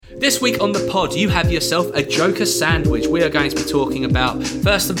This week on the pod, you have yourself a Joker sandwich. We are going to be talking about,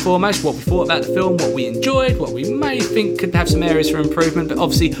 first and foremost, what we thought about the film, what we enjoyed, what we may think could have some areas for improvement, but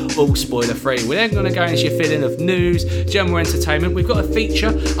obviously all spoiler-free. We're then going to go into your filling of news, general entertainment. We've got a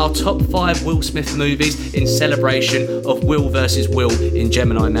feature, our top 5 Will Smith movies in celebration of Will versus Will in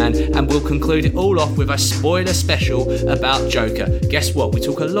Gemini Man, and we'll conclude it all off with a spoiler special about Joker. Guess what? We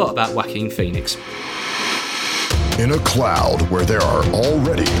talk a lot about Joaquin Phoenix. In a cloud where there are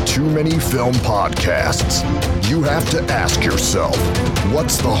already too many film podcasts, you have to ask yourself,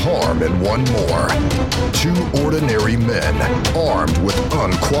 what's the harm in one more? Two ordinary men armed with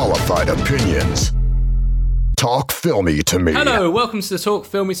unqualified opinions. Talk Filmy to Me. Hello, welcome to the Talk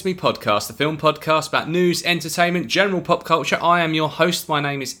Filmy to Me podcast, the film podcast about news, entertainment, general pop culture. I am your host. My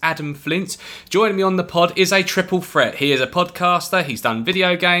name is Adam Flint. Joining me on the pod is a triple threat. He is a podcaster. He's done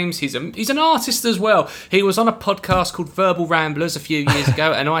video games. He's an artist as well. He was on a podcast called Verbal Ramblers a few years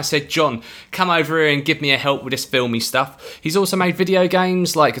ago, and I said, John, come over here and give me a help with this filmy stuff. He's also made video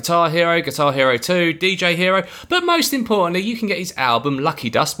games like Guitar Hero 2, DJ Hero, but most importantly, you can get his album Lucky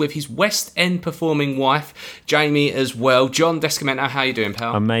Dust with his West End performing wife, Jamie, as well. John Descamento, how you doing,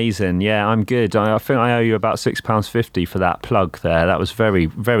 pal? Amazing. Yeah, I'm good. I think I owe you about £6.50 for that plug there. That was very,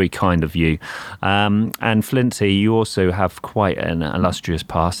 very kind of you. And Flinty, you also have quite an illustrious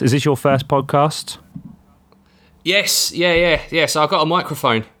past. Is this your first podcast? Yes. Yeah. So I've got a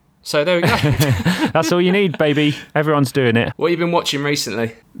microphone. So there we go. That's all you need, baby. Everyone's doing it. What have you been watching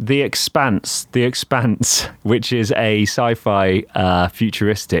recently? The Expanse, which is a sci-fi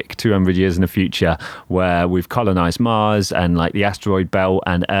futuristic 200 years in the future where we've colonized Mars and like the asteroid belt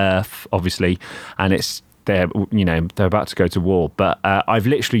and Earth, obviously, and they're about to go to war. But I've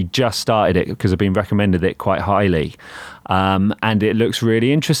literally just started it because I've been recommended it quite highly. And it looks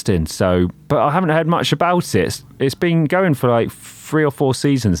really interesting. But I haven't heard much about it. It's been going for like 3 or 4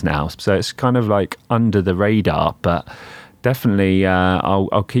 seasons now, so it's kind of like under the radar. But definitely,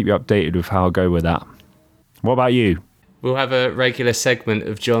 I'll keep you updated with how I go with that. What about you? We'll have a regular segment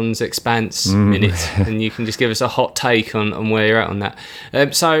of John's Expanse minute, and you can just give us a hot take on where you're at on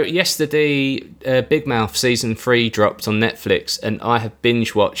that. So yesterday, Big Mouth Season 3 dropped on Netflix, and I have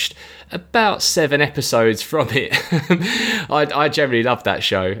binge-watched about 7 episodes from it. I generally love that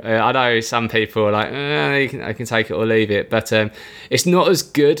show. I know some people are like, I can take it or leave it, but it's not as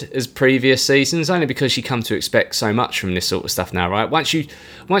good as previous seasons, only because you come to expect so much from this sort of stuff now, right? Once you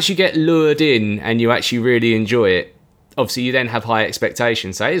get lured in and you actually really enjoy it, obviously you then have high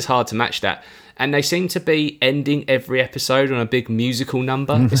expectations, so it is hard to match that. And they seem to be ending every episode on a big musical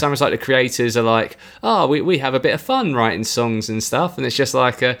number. It's almost like the creators are like, we have a bit of fun writing songs and stuff. And it's just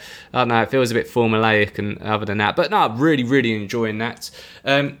like, I don't know, it feels a bit formulaic and other than that. But no, I'm really, really enjoying that.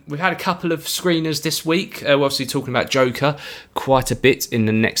 We've had a couple of screeners this week. We're obviously talking about Joker quite a bit in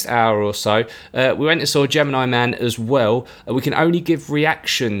the next hour or so. We went and saw Gemini Man as well. We can only give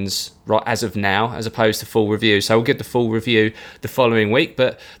reactions right as of now, as opposed to full review. So we'll give the full review the following week,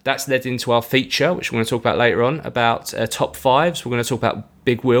 but that's led into our feature, which we're going to talk about later on, about top 5s. We're going to talk about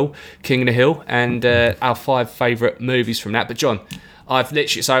Big Will, King of the Hill, and our 5 favourite movies from that. But John, I went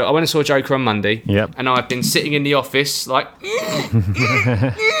and saw Joker on Monday, and I've been sitting in the office like,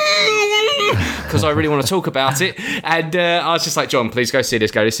 because I really want to talk about it, and I was just like, John, please go see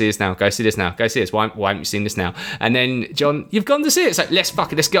this now, go see this, why haven't you seen this now? And then, John, you've gone to see it, so let's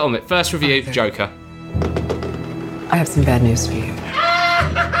get on with it. First review, okay. Joker. I have some bad news for you.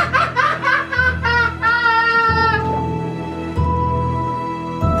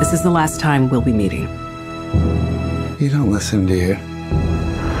 This is the last time we'll be meeting. You don't listen, do you?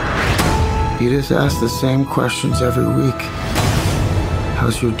 You just ask the same questions every week.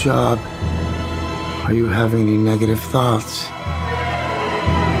 How's your job? Are you having any negative thoughts?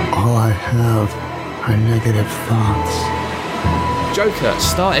 All I have are negative thoughts. Joker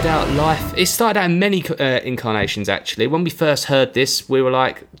started out in many incarnations, actually. When we first heard this, we were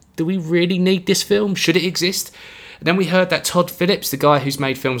like, do we really need this film? Should it exist? And then we heard that Todd Phillips, the guy who's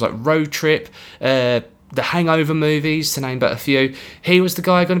made films like Road Trip, the Hangover movies, to name but a few, he was the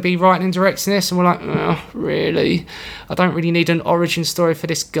guy going to be writing and directing this, and we're like, oh, really? I don't really need an origin story for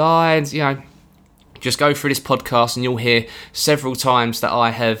this guy. And, just go through this podcast and you'll hear several times that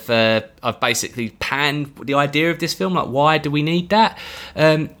I've basically panned the idea of this film, like, why do we need that?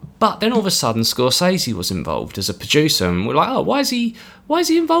 But then all of a sudden Scorsese was involved as a producer, and we're like, oh, why is he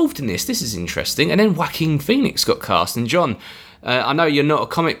involved in this? This is interesting. And then Joaquin Phoenix got cast, and John, I know you're not a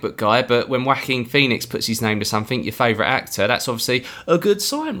comic book guy, but when Joaquin Phoenix puts his name to something, your favourite actor, that's obviously a good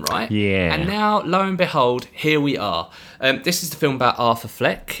sign, right? Yeah. And now, lo and behold, here we are. This is the film about Arthur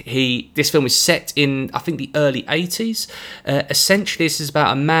Fleck. This film is set in, I think, the early 80s. Essentially, this is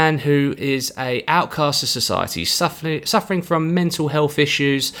about a man who is an outcast of society, suffering from mental health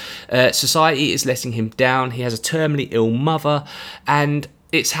issues. Society is letting him down. He has a terminally ill mother, and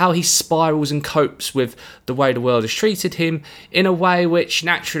it's how he spirals and copes with the way the world has treated him in a way which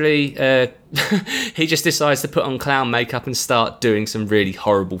naturally he just decides to put on clown makeup and start doing some really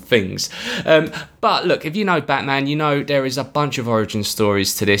horrible things. But look, if you know Batman, you know there is a bunch of origin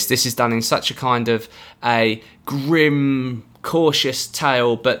stories to this. This is done in such a kind of a grim, cautious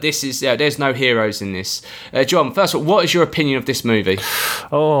tale, but this is there's no heroes in this. John, first of all, what is your opinion of this movie?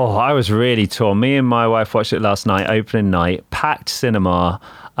 Oh, I was really torn. Me and my wife watched it last night, opening night, packed cinema.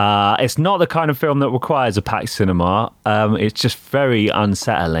 It's not the kind of film that requires a packed cinema. It's just very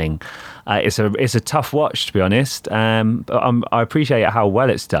unsettling. It's a tough watch, to be honest. But I appreciate how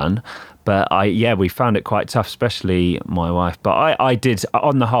well it's done. But we found it quite tough, especially my wife. But I did,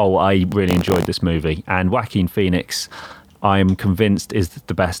 on the whole, I really enjoyed this movie. And Joaquin Phoenix, I'm convinced, is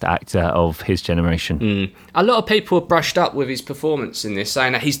the best actor of his generation. A lot of people have brushed up with his performance in this,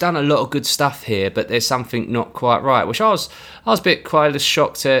 saying that he's done a lot of good stuff here, but there's something not quite right, which I was a bit quite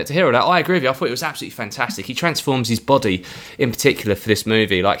shocked to hear all that. I agree with you. I thought it was absolutely fantastic. He transforms his body in particular for this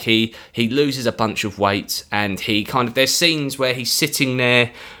movie. Like he loses a bunch of weight, and there's scenes where he's sitting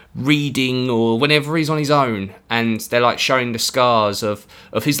there reading or whenever he's on his own, and they're like showing the scars of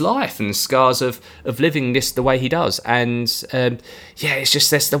his life and the scars of living this the way he does. And it's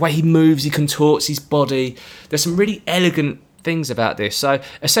just this, the way he moves, he contorts his body. There's some really elegant things about this. So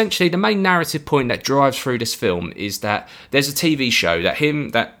essentially the main narrative point that drives through this film is that there's a TV show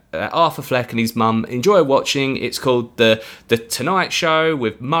that Arthur Fleck and his mum enjoy watching. It's called the Tonight Show,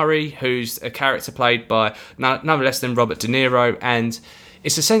 with Murray, who's a character played by none less than Robert De Niro, and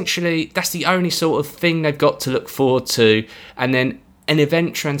it's essentially, that's the only sort of thing they've got to look forward to. And then an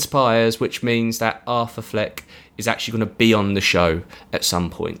event transpires, which means that Arthur Fleck is actually going to be on the show at some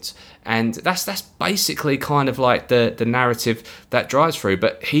point. And that's basically kind of like the narrative that drives through.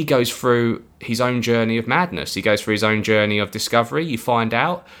 But he goes through his own journey of madness. He goes through his own journey of discovery. You find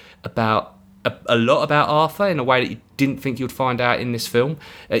out about a lot about Arthur in a way that you didn't think you'd find out in this film.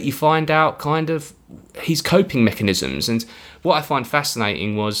 You find out kind of his coping mechanisms. And what I find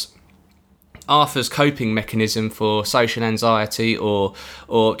fascinating was Arthur's coping mechanism for social anxiety or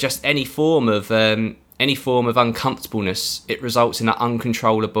just any form of uncomfortableness. It results in an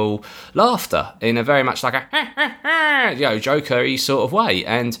uncontrollable laughter in a very much like a Joker-y sort of way.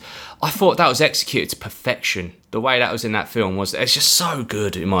 And I thought that was executed to perfection. The way that was in that film it's just so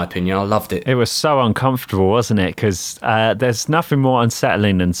good, in my opinion. I loved it. It was so uncomfortable, wasn't it? Because there's nothing more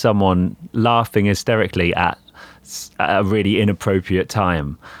unsettling than someone laughing hysterically at a really inappropriate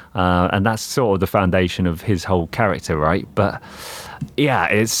time. And that's sort of the foundation of his whole character, right? But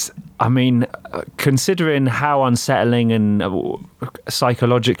yeah, considering how unsettling and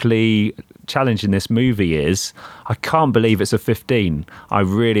psychologically challenging this movie is, I can't believe it's a 15. I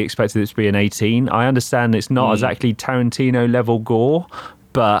really expected it to be an 18. I understand it's not exactly Tarantino level gore,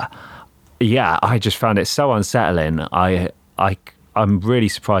 but yeah, I just found it so unsettling. I'm really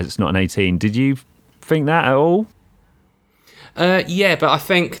surprised it's not an 18. Did you think that at all? Yeah, but I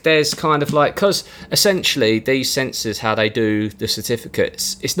think there's kind of like, because essentially these censors, how they do the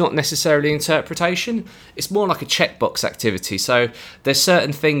certificates, it's not necessarily interpretation, it's more like a checkbox activity. So there's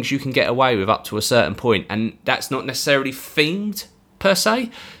certain things you can get away with up to a certain point, and that's not necessarily themed per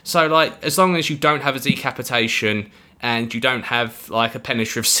se. So like, as long as you don't have a decapitation and you don't have like a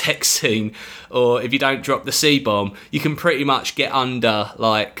penetrative sex scene, or if you don't drop the C-bomb, you can pretty much get under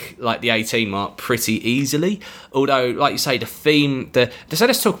like the 18 mark pretty easily. Although, like you say, the theme, so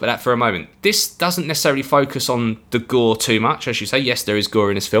let's talk about that for a moment. This doesn't necessarily focus on the gore too much, as you say. Yes, there is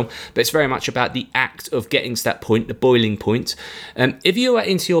gore in this film, but it's very much about the act of getting to that point, the boiling point. If you are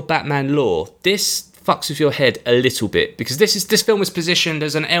into your Batman lore, this fucks with your head a little bit, because this film is positioned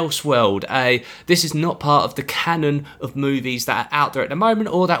as an Elseworld. This is not part of the canon of movies that are out there at the moment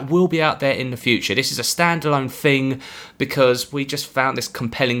or that will be out there in the future. This is a standalone thing because we just found this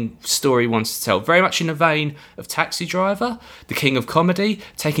compelling story we wanted to tell, very much in the vein of Taxi Driver, the king of comedy,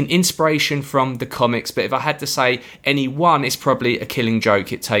 taking inspiration from the comics. But if I had to say any one, it's probably A Killing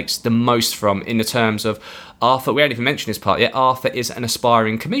Joke it takes the most from, in the terms of Arthur. We haven't even mentioned this part yet. Arthur is an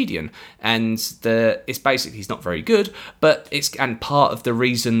aspiring comedian, and it's basically, he's not very good, but part of the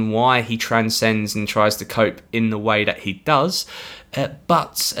reason why he transcends and tries to cope in the way that he does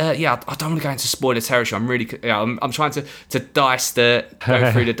But I don't want to go into spoiler territory. I'm trying to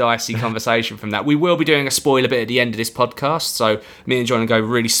go through the dicey conversation from that. We will be doing a spoiler bit at the end of this podcast, so me and John will go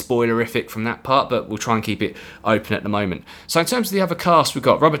really spoilerific from that part, but we'll try and keep it open at the moment. So in terms of the other cast, we've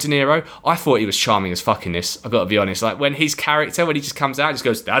got Robert De Niro. I thought he was charming as fuck in this, I've got to be honest. Like when his character, when he just comes out, just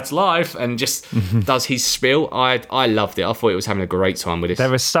goes, "That's life," and just does his spiel. I loved it. I thought he was having a great time with this. There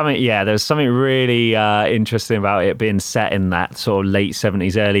was something really interesting about it being set in that sort of late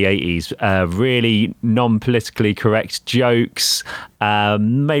 70s, early 80s. Really non-politically correct jokes,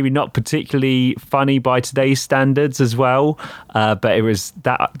 maybe not particularly funny by today's standards as well, but it was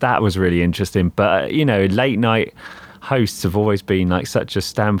that was really interesting. But late night hosts have always been like such a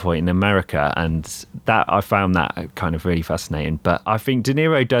standpoint in America, and that I found that kind of really fascinating. But I think De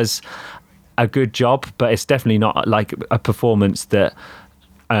Niro does a good job, but it's definitely not like a performance that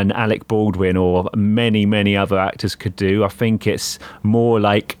an Alec Baldwin or many other actors could do. I think it's more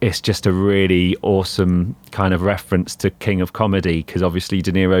like it's just a really awesome kind of reference to King of Comedy, because obviously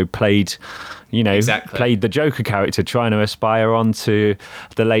De Niro played the Joker character, trying to aspire onto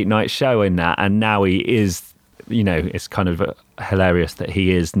the late night show in that, and now he is, it's kind of hilarious that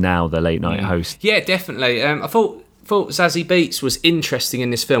he is now the late night host. Yeah, definitely. I thought Zazie Beetz was interesting in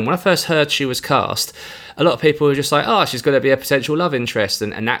this film. When I first heard she was cast, a lot of people were just like, "Oh, she's going to be a potential love interest,"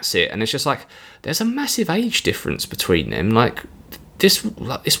 and that's it. And it's just like, there's a massive age difference between them. Like,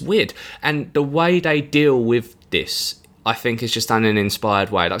 it's weird. And the way they deal with this, I think, is just done in an inspired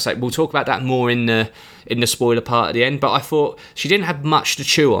way. Like I say, we'll talk about that more in the spoiler part at the end. But I thought she didn't have much to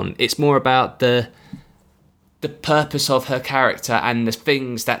chew on. It's more about the purpose of her character and the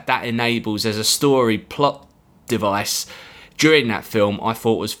things that enables as a story plot device during that film. I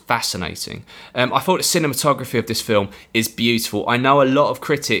thought was fascinating. I thought the cinematography of this film is beautiful. I know a lot of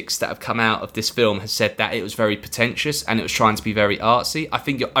critics that have come out of this film have said that it was very pretentious and it was trying to be very artsy. I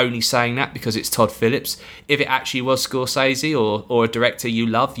think you're only saying that because it's Todd Phillips. If it actually was Scorsese or a director you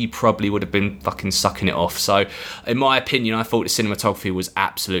love, you probably would have been fucking sucking it off. So in my opinion, I thought the cinematography was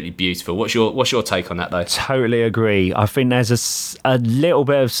absolutely beautiful. What's your take on that though? Totally agree. I think there's a little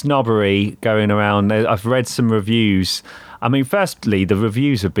bit of snobbery going around. I've read some reviews. I mean, firstly, the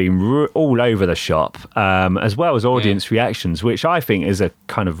reviews have been all over the shop, as well as audience reactions, which I think is a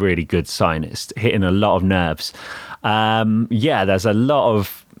kind of really good sign. It's hitting a lot of nerves. There's a lot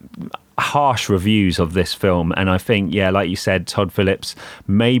of harsh reviews of this film, and I think, like you said, Todd Phillips,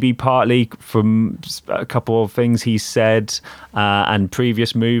 maybe partly from a couple of things he said and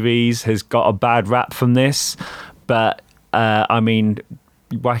previous movies, has got a bad rap from this. But, I mean,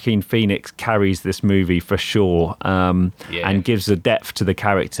 Joaquin Phoenix carries this movie for sure, and gives a depth to the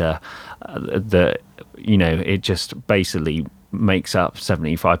character that, it just basically makes up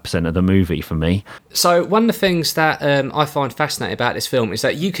 75% of the movie for me. So one of the things that I find fascinating about this film is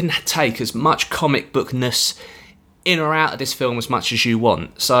that you can take as much comic bookness in or out of this film as much as you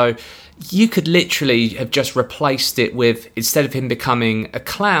want. So you could literally have just replaced it with, instead of him becoming a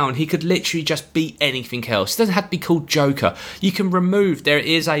clown, he could literally just be anything else. It doesn't have to be called Joker. You can remove, there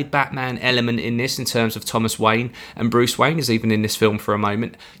is a Batman element in this in terms of Thomas Wayne, and Bruce Wayne is even in this film for a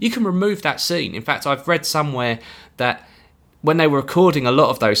moment. You can remove that scene. In fact, I've read somewhere that when they were recording a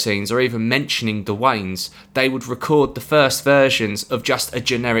lot of those scenes, or even mentioning the Waynes, they would record the first versions of just a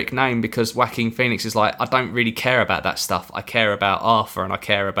generic name, because Joaquin Phoenix is like, I don't really care about that stuff. I care about Arthur, and I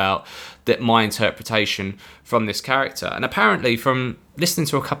care about my interpretation from this character. And apparently, from listening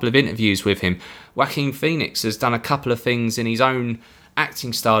to a couple of interviews with him, Joaquin Phoenix has done a couple of things in his own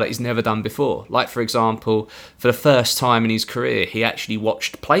acting style that he's never done before. Like, for example, for the first time in his career, he actually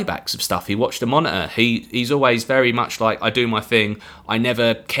watched playbacks of stuff. He watched a monitor. He's always very much like, I do my thing. I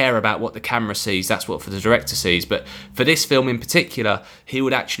never care about what the camera sees. That's what the director sees. But for this film in particular, he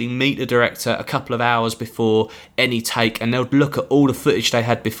would actually meet the director a couple of hours before any take, and they would look at all the footage they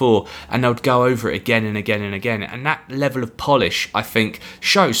had before, and they would go over it again and again and again. And that level of polish, I think,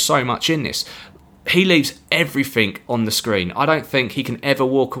 shows so much in this. He leaves everything on the screen. I don't think he can ever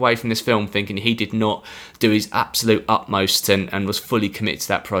walk away from this film thinking he did not do his absolute utmost and was fully committed to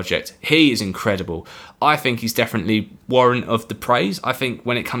that project. He is incredible. I think he's definitely warrant of the praise. I think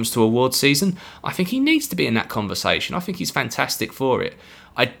when it comes to award season, I think he needs to be in that conversation. I think he's fantastic for it.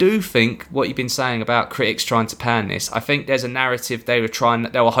 I do think what you've been saying about critics trying to pan this, I think there's a narrative they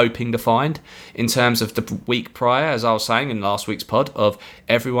were hoping to find in terms of the week prior, as I was saying in last week's pod, of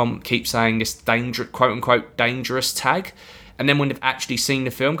everyone keeps saying this quote unquote dangerous tag, and then when they've actually seen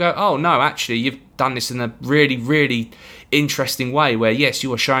the film, go, oh no, actually you've done this in a really, really interesting way where, yes,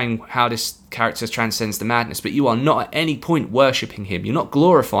 you are showing how this character transcends the madness, but you are not at any point worshipping him. You're not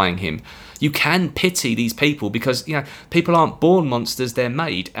glorifying him. You can pity these people because, people aren't born monsters, they're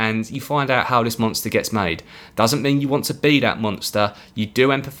made, and you find out how this monster gets made. Doesn't mean you want to be that monster. You do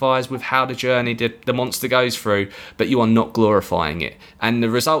empathise with how the journey the monster goes through, but you are not glorifying it. And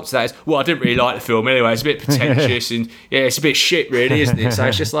the result of that is, well, I didn't really like the film anyway. It's a bit pretentious and, it's a bit shit, really, isn't it? So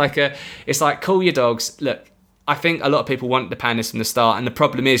it's just like it's like, cool your dogs. Look, I think a lot of people wanted to pan this from the start, and the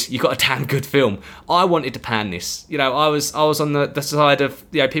problem is you got a damn good film. I wanted to pan this. I was on the side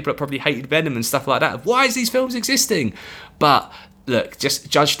of people that probably hated Venom and stuff like that. Why is these films existing? But look, just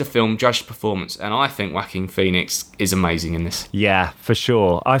judge the film, judge the performance, and I think Joaquin Phoenix is amazing in this. Yeah, for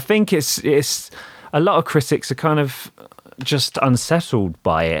sure. I think it's a lot of critics are kind of just unsettled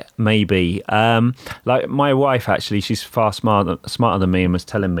by it, maybe. Like my wife, actually, she's far smarter than me, and was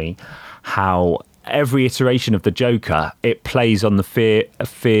telling me how every iteration of the Joker, it plays on the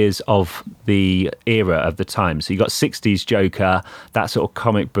fears of the era of the time. So you got 60s Joker, that sort of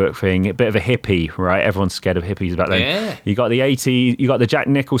comic book thing, a bit of a hippie, right? Everyone's scared of hippies back then. Yeah. You got the 80s, you got the Jack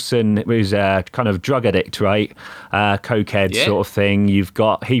Nicholson, who's a kind of drug addict, right? Cokehead sort of thing. You've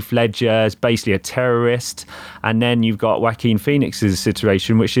got Heath Ledger as basically a terrorist. And then you've got Joaquin Phoenix's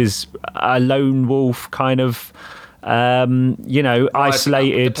situation, which is a lone wolf kind of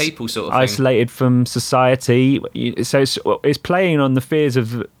isolated, the people sort of thing. Isolated from society. So it's playing on the fears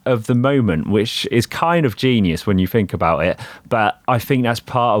of the moment, which is kind of genius when you think about it. But I think that's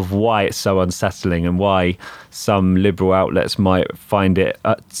part of why it's so unsettling and why some liberal outlets might find it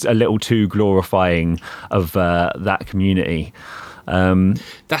a little too glorifying of that community.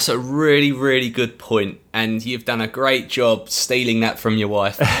 That's a really, really good point, and you've done a great job stealing that from your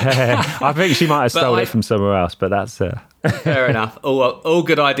wife. I think she might have stolen it from somewhere else, but that's fair enough. All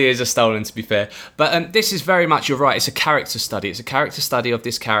good ideas are stolen, to be fair. But this is very much, you're right, it's a character study. It's a character study of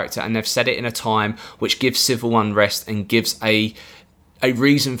this character, and they've set it in a time which gives civil unrest and gives a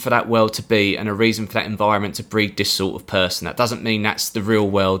reason for that world to be and a reason for that environment to breed this sort of person. That doesn't mean that's the real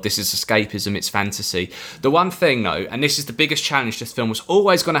world. This is escapism, it's fantasy. The one thing, though, and this is the biggest challenge this film was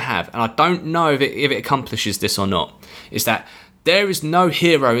always going to have, and I don't know if it accomplishes this or not, is that there is no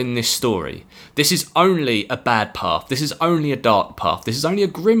hero in this story. This is only a bad path. This is only a dark path. This is only a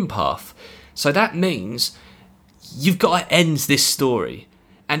grim path. So that means you've got to end this story.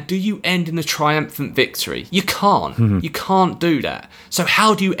 And do you end in a triumphant victory? You can't. Mm-hmm. You can't do that. So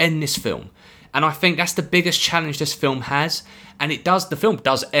how do you end this film? And I think that's the biggest challenge this film has. And it does. The film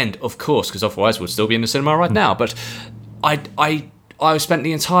does end, of course, because otherwise we'll still be in the cinema right now. But I spent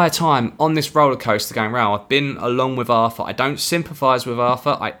the entire time on this roller coaster going round. I've been along with Arthur. I don't sympathise with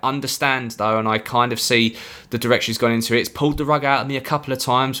Arthur. I understand, though, and I kind of see the direction he's gone into it. It's pulled the rug out of me a couple of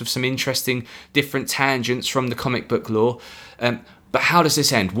times with some interesting different tangents from the comic book lore. But how does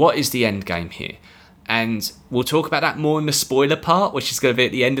this end? What is the end game here? And we'll talk about that more in the spoiler part, which is going to be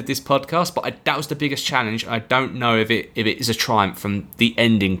at the end of this podcast. But that was the biggest challenge. I don't know if it is a triumph from the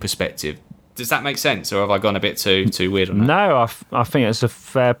ending perspective. Does that make sense, or have I gone a bit too weird on that? No, I think it's a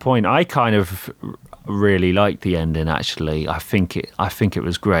fair point. I kind of really liked the ending, actually. I think it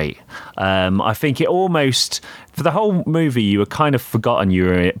was great. I think it almost, for the whole movie, you were kind of forgotten you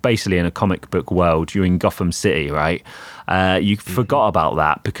were basically in a comic book world. You're in Gotham City, right? You forgot about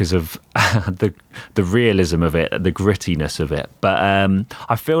that because of the realism of it, the grittiness of it. But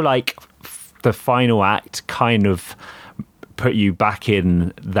I feel like the final act kind of put you back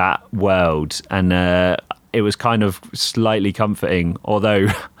in that world, and it was kind of slightly comforting, although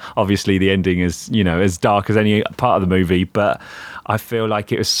obviously the ending is, as dark as any part of the movie, but I feel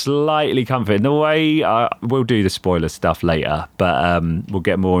like it was slightly comforting. The way we'll do the spoiler stuff later, but we'll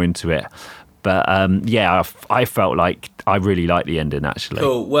get more into it. But I felt like I really liked the ending, actually.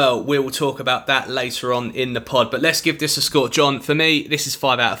 Cool. Well, we will talk about that later on in the pod. But let's give this a score. John, for me, this is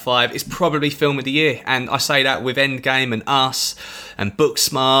 5 out of 5. It's probably film of the year. And I say that with Endgame and Us and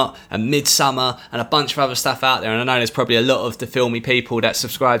Booksmart and Midsommar and a bunch of other stuff out there. And I know there's probably a lot of the filmy people that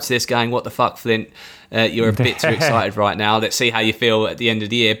subscribe to this going, what the fuck, Flint? You're a bit too excited right now. Let's see how you feel at the end of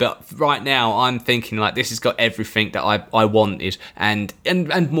the year. But right now, I'm thinking like this has got everything that I wanted and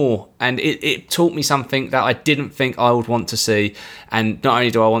more. And it taught me something that I didn't think I would want to see. And not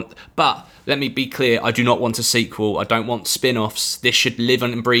only do I want, but let me be clear, I do not want a sequel. I don't want spin-offs. This should live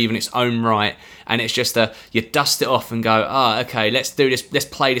and breathe in its own right. And it's just you dust it off and go, okay, let's do this. Let's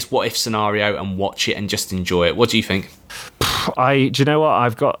play this what if scenario and watch it and just enjoy it. What do you think? Do you know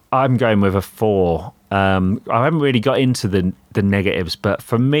what I'm going with a 4. I haven't really got into the negatives, but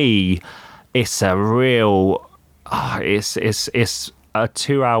for me, it's a real. It's a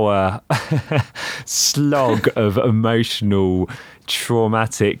 2-hour slog of emotional,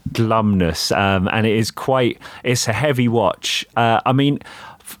 traumatic glumness, and it's a heavy watch. I mean,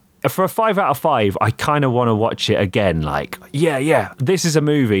 for a 5 out of 5, I kind of want to watch it again. Like, yeah, this is a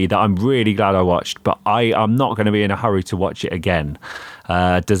movie that I'm really glad I watched, but I'm not going to be in a hurry to watch it again.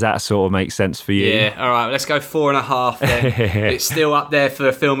 Does that sort of make sense for you? Yeah, all right, let's go 4.5 then. It's still up there for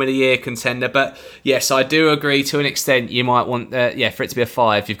a Film of the Year contender, but yes, I do agree to an extent. You might want, for it to be a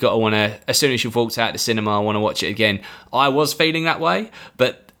 5, you've got to want to, as soon as you've walked out of the cinema, I want to watch it again. I was feeling that way,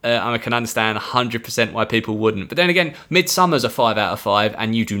 but I can understand 100% why people wouldn't. But then again, Midsummer's a 5 out of 5,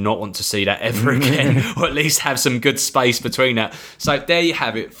 and you do not want to see that ever again, or at least have some good space between that. So there you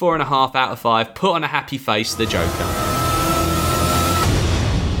have it, 4.5 out of 5. Put on a happy face, the Joker.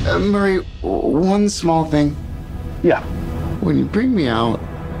 Murray, one small thing. Yeah. When you bring me out,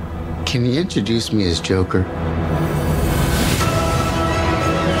 can you introduce me as Joker?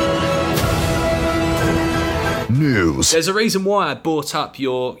 News. There's a reason why I brought up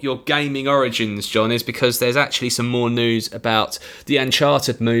your gaming origins, John, is because there's actually some more news about the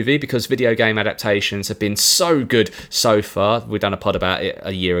Uncharted movie, because video game adaptations have been so good so far. We've done a pod about it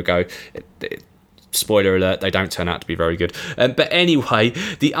a year ago. Spoiler alert, they don't turn out to be very good. But anyway,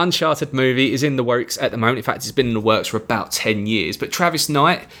 the Uncharted movie is in the works at the moment. In fact, it's been in the works for about 10 years. But Travis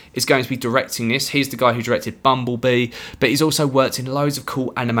Knight is going to be directing this. He's the guy who directed Bumblebee, but he's also worked in loads of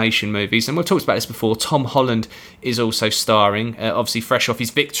cool animation movies. And we've talked about this before. Tom Holland is also starring, obviously fresh off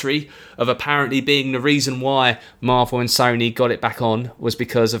his victory of apparently being the reason why Marvel and Sony got it back on, was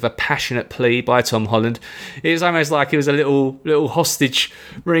because of a passionate plea by Tom Holland. It was almost like he was a little hostage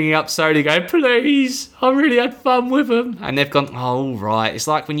ringing up Sony going, please, I really had fun with them. And they've gone, oh, right. It's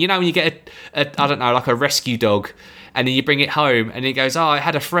like when you get I don't know, like a rescue dog, and then you bring it home and it goes, oh, I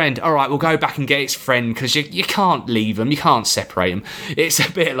had a friend. All right, we'll go back and get its friend, because you can't leave them. You can't separate them. It's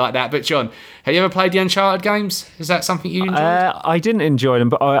a bit like that. But John, have you ever played the Uncharted games? Is that something you enjoyed? I didn't enjoy them,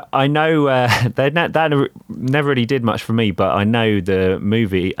 but I know that never really did much for me. But I know the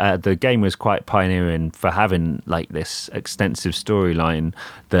movie, the game was quite pioneering for having like this extensive storyline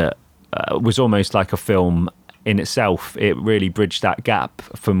that was almost like a film in itself. It really bridged that gap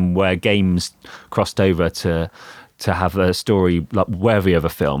from where games crossed over to have a story like worthy of a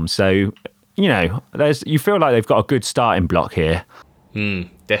film. So, you feel like they've got a good starting block here.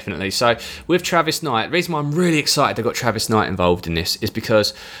 Definitely. So with Travis Knight, the reason why I'm really excited they got Travis Knight involved in this is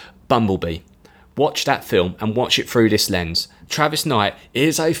because Bumblebee. Watch that film and watch it through this lens. Travis Knight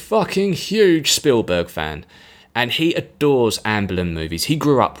is a fucking huge Spielberg fan, and he adores Amblin movies. He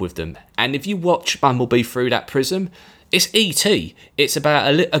grew up with them. And if you watch Bumblebee through that prism, it's E.T. It's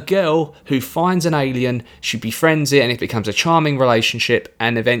about a girl who finds an alien, she befriends it, and it becomes a charming relationship,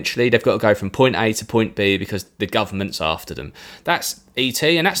 and eventually they've got to go from point A to point B because the government's after them. That's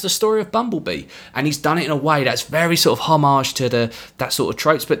E.T., and that's the story of Bumblebee. And he's done it in a way that's very sort of homage to that sort of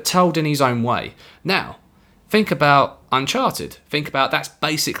tropes, but told in his own way. Now, think about Uncharted. Think about that's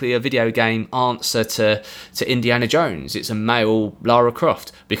basically a video game answer to Indiana Jones. It's a male Lara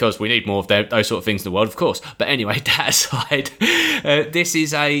Croft, because we need more of those sort of things in the world, of course. But anyway, that aside,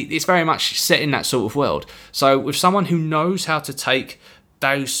 it's very much set in that sort of world. So with someone who knows how to take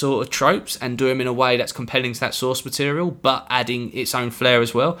those sort of tropes and do them in a way that's compelling to that source material, but adding its own flair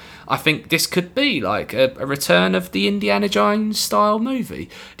as well, I think this could be like a return of the Indiana Jones style movie.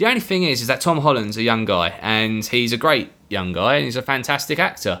 The only thing is that Tom Holland's a young guy, and he's a great young guy, and he's a fantastic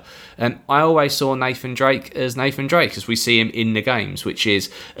actor. I always saw Nathan Drake as Nathan Drake, as we see him in the games, which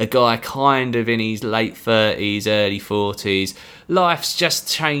is a guy kind of in his late 30s, early 40s. Life's just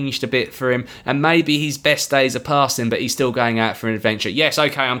changed a bit for him, and maybe his best days are past him, but he's still going out for an adventure. Yes,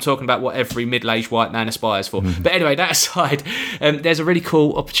 okay, I'm talking about what every middle-aged white man aspires for. But anyway, that aside, there's a really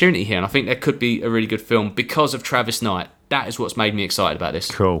cool opportunity here, and I think there could be a really good film because of Travis Knight. That is what's made me excited about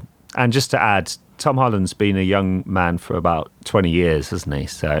this. Cool. And just to add, Tom Holland's been a young man for about 20 years, hasn't he?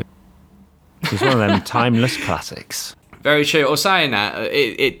 So he's one of them timeless classics. Very true. Or saying that,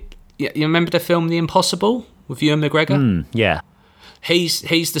 you remember the film The Impossible with Ewan McGregor? Yeah. He's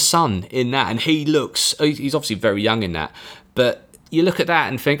the son in that, and he's obviously very young in that, but you look at that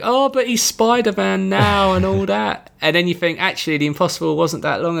and think, oh, but he's Spider-Man now and all that. And then you think, actually, The Impossible wasn't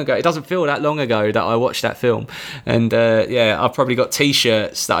that long ago. It doesn't feel that long ago that I watched that film. And I've probably got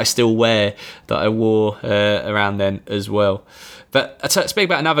T-shirts that I still wear that I wore around then as well. But to speak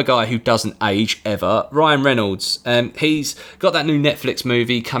about another guy who doesn't age ever, Ryan Reynolds. He's got that new Netflix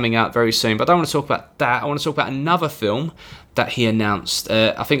movie coming out very soon. But I don't want to talk about that. I want to talk about another film that he announced.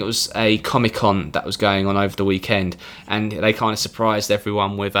 I think it was a Comic-Con that was going on over the weekend, and they kind of surprised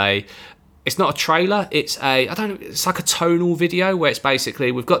everyone with a it's not a trailer. It's it's like a tonal video where it's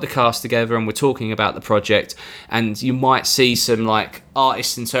basically we've got the cast together and we're talking about the project, and you might see some like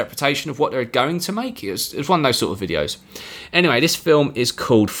artist's interpretation of what they're going to make. It was one of those sort of videos. Anyway, this film is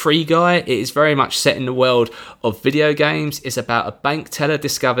called Free Guy. It is very much set in the world of video games. It's about a bank teller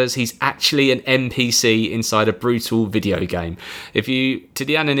discovers he's actually an NPC inside a brutal video game. To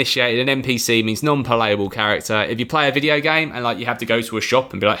the uninitiated, an NPC means non-playable character. If you play a video game and like you have to go to a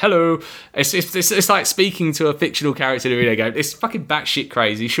shop and be like, hello, it's like speaking to a fictional character in a video game. It's fucking batshit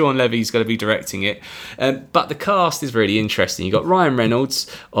crazy. Sean Levy's going to be directing it. But the cast is really interesting. You've got Ryan Reynolds,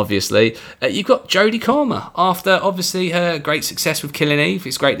 obviously. You've got Jodie Comer. After, obviously, her great success with Killing Eve,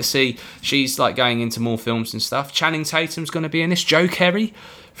 it's great to see she's like going into more films and stuff. Channing Tatum's going to be in this. Joe Kerry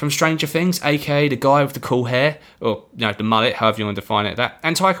from Stranger Things, aka the guy with the cool hair, or the mullet, however you want to define it, that.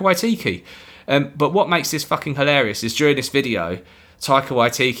 And Taika Waititi. But what makes this fucking hilarious is during this video, Taika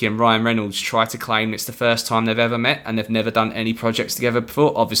Waititi and Ryan Reynolds try to claim it's the first time they've ever met and they've never done any projects together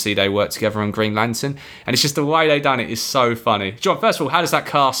before. Obviously, they worked together on Green Lantern, and it's just the way they've done it is so funny. John, first of all, how does that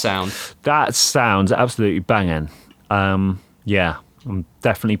cast sound? That sounds absolutely banging. Yeah, I'm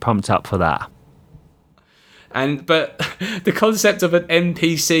definitely pumped up for that. But the concept of an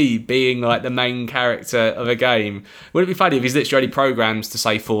NPC being like the main character of a game, wouldn't it be funny if he's literally programmed to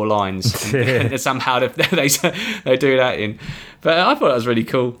say 4 lines and somehow they do that in? But I thought that was really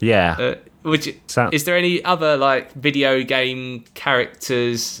cool. Yeah. Is there any other like video game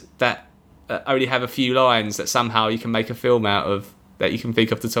characters that only have a few lines that somehow you can make a film out of that you can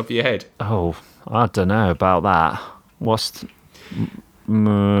think off the top of your head? Oh, I don't know about that.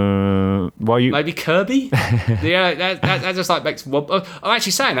 Maybe Kirby? Yeah, that just like makes. I'm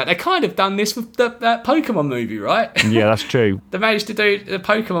actually saying that they kind of done this with that Pokemon movie, right? Yeah, that's true. They managed to do the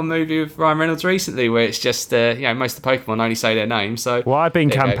Pokemon movie with Ryan Reynolds recently, where it's just most of the Pokemon only say their name. So well, I've been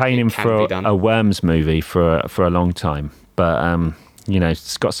campaigning for a Worms movie for a long time, but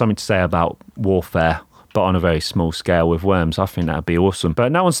it's got something to say about warfare, but on a very small scale with Worms. I think that'd be awesome.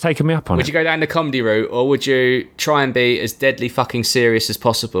 But no one's taken me up on it. Would you go down the comedy route, or would you try and be as deadly fucking serious as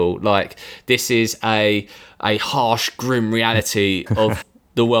possible? Like, this is a harsh, grim reality of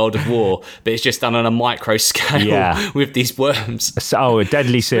the world of war, but it's just done on a micro scale with these worms. So,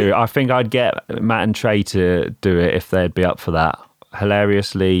 deadly serious. I think I'd get Matt and Trey to do it if they'd be up for that.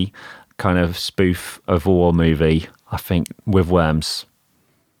 Hilariously kind of spoof of war movie, I think, with worms.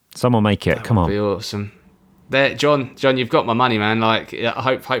 Someone make it. Come on. That would be awesome. There, John, you've got my money, man. Like,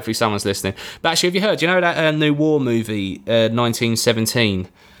 hopefully someone's listening. But actually, have you heard? Do you know that new war movie, 1917?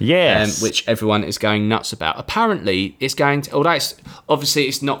 Yes. Which everyone is going nuts about. Apparently, it's going to. Although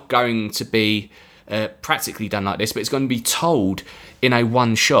it's not going to be practically done like this, but it's going to be told in a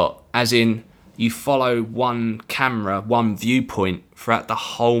one shot, as in you follow one camera, one viewpoint throughout the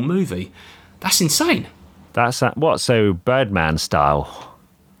whole movie. That's insane. That's what? So Birdman style.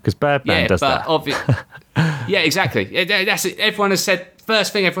 Because Birdman does that. Yeah, exactly. That's it. Everyone has said,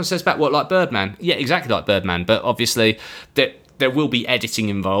 first thing everyone says back, what, like Birdman? Yeah, exactly like Birdman. But obviously, there will be editing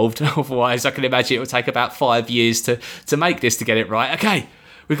involved. Otherwise, I can imagine it will take about 5 years to make this to get it right. Okay,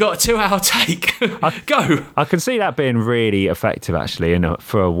 we've got a 2-hour take. Go. I can see that being really effective, actually,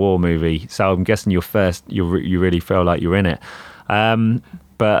 for a war movie. So I'm guessing you really feel like you're in it.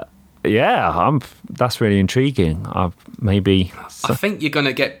 But yeah, that's really intriguing. I think you're going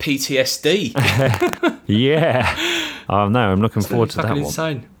to get PTSD. Yeah. Oh no, I'm looking forward to that one.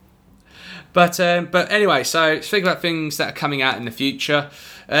 Insane. But anyway, so speaking about things that are coming out in the future,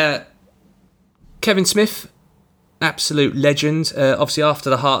 Kevin Smith, absolute legend. Obviously, after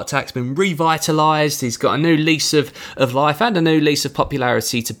the heart attack's been revitalised. He's got a new lease of life and a new lease of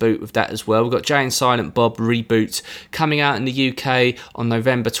popularity to boot with that as well. We've got Jay and Silent Bob reboot coming out in the UK on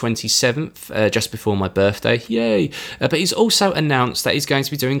November 27th, just before my birthday. Yay! But he's also announced that he's going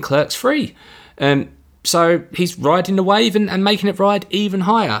to be doing Clerks 3. So he's riding the wave and making it ride even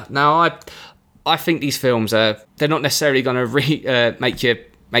higher. Now, I think these films they're not necessarily going to make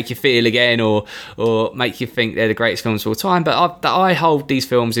you feel again or make you think they're the greatest films of all time, but I hold these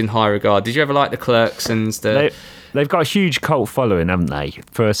films in high regard. Did you ever like the Clerks and They've got a huge cult following, haven't they?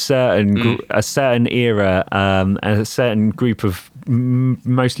 For a certain era and a certain group of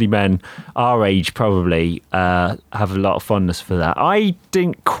mostly men our age probably have a lot of fondness for that. I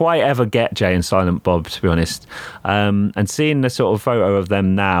didn't quite ever get Jay and Silent Bob, to be honest. And seeing the sort of photo of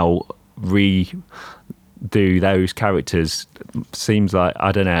them now redo those characters seems like,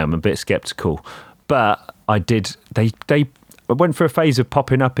 I don't know, I'm a bit skeptical. But I did. They went for a phase of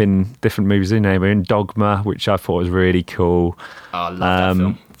popping up in different movies, didn't they? In Dogma, which I thought was really cool. Oh, I love that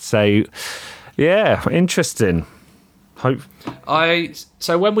film. So, yeah, interesting. Hope.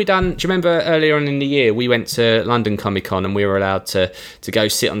 So when we done, do you remember earlier on in the year we went to London Comic Con and we were allowed to go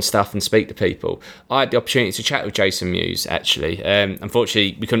sit on stuff and speak to people? I had the opportunity to chat with Jason Mewes actually.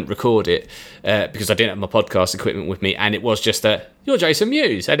 Unfortunately, we couldn't record it because I didn't have my podcast equipment with me, and it was just you're Jason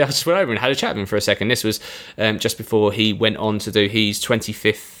Mewes. And I just went over and had a chat with him for a second. This was just before he went on to do his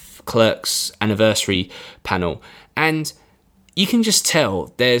 25th Clerks anniversary panel, and you can just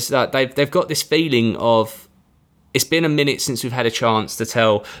tell there's they've got this feeling of, it's been a minute since we've had a chance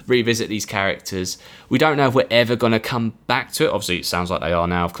to revisit these characters. We don't know if we're ever going to come back to it. Obviously, it sounds like they are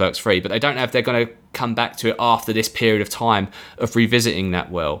now of Clerks 3, but they don't know if they're going to come back to it after this period of time of revisiting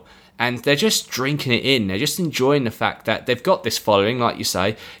that well. And they're just drinking it in. They're just enjoying the fact that they've got this following, like you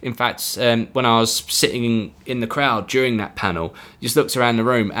say. In fact, when I was sitting in the crowd during that panel, just looked around the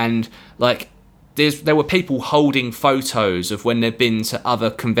room and, like, there were people holding photos of when they've been to other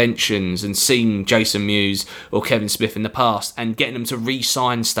conventions and seen Jason Mewes or Kevin Smith in the past and getting them to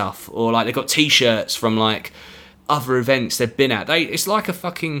re-sign stuff, or like they've got t-shirts from like other events they've been at. It's like a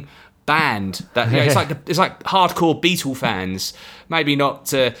fucking band that it's like hardcore Beatle fans, maybe not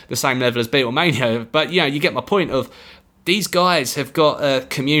to the same level as Beatlemania, but you get my point of, these guys have got a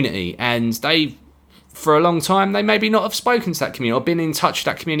community, and they, for a long time, they maybe not have spoken to that community or been in touch with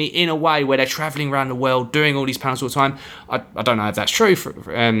that community in a way where they're travelling around the world doing all these panels all the time. I don't know if that's true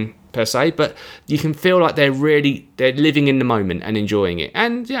per se, but you can feel like they're living in the moment and enjoying it.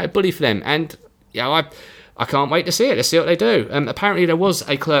 And bully for them. And I can't wait to see it. Let's see what they do. Apparently there was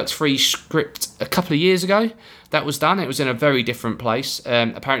a Clerks 3 script a couple of years ago that was done. It was in a very different place.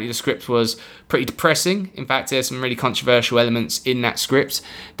 Apparently the script was pretty depressing. In fact, there's some really controversial elements in that script.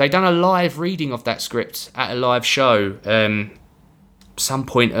 They done a live reading of that script at a live show some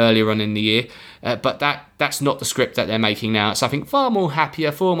point earlier on in the year. But that's not the script that they're making now. It's something far more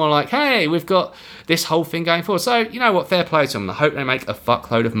happier, far more like, hey, we've got this whole thing going forward. So, you know what, fair play to them. I hope they make a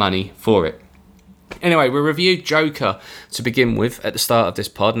fuckload of money for it. Anyway, we reviewed Joker to begin with at the start of this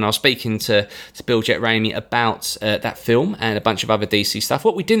pod, and I was speaking to Bill Jet Ramey about that film and a bunch of other DC stuff.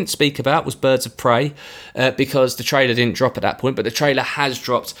 What we didn't speak about was Birds of Prey, because the trailer didn't drop at that point, but the trailer has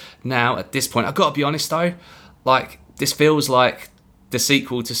dropped now at this point. I've got to be honest though, like, this feels like the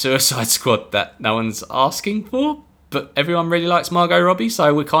sequel to Suicide Squad that no one's asking for, but everyone really likes Margot Robbie,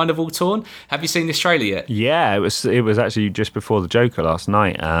 so we're kind of all torn. Have you seen this trailer yet? Yeah, it was actually just before the Joker last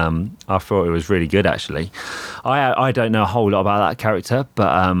night. I thought it was really good, actually. I don't know a whole lot about that character,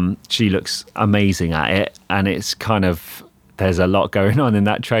 but she looks amazing at it, and it's kind of, there's a lot going on in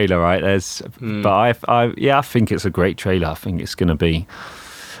that trailer, right? But I think it's a great trailer. I think it's going to be,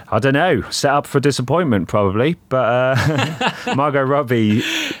 I don't know, set up for disappointment probably, but Margot Robbie,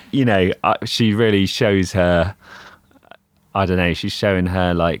 she really shows her, I don't know, she's showing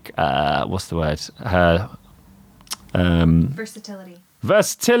her, like, what's the word? Her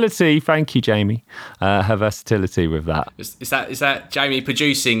versatility. Thank you, Jamie. Her versatility with that. Is that Jamie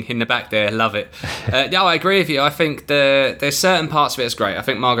producing in the back there? Love it. Yeah, I agree with you. I think there's certain parts of it that's great. I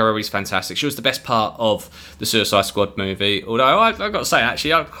think Margot Robbie's fantastic. She was the best part of the Suicide Squad movie. Although I've got to say,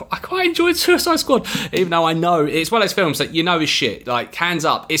 actually, I quite enjoyed Suicide Squad, even though I know it's one of those films that is shit. Like, hands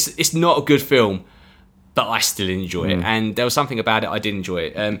up, it's not a good film, but I still enjoy it, and there was something about it I did enjoy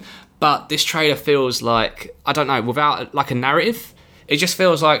it. But this trailer feels like, I don't know, without like a narrative, it just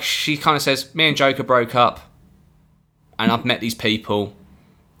feels like she kind of says, me and Joker broke up, and I've met these people,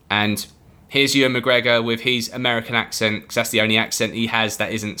 and here's Ewan McGregor with his American accent, because that's the only accent he has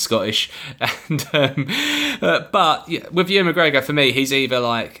that isn't Scottish. And but with Ewan McGregor, for me, he's either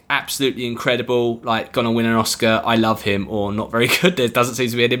like absolutely incredible, like gonna win an Oscar, I love him, or not very good. There doesn't seem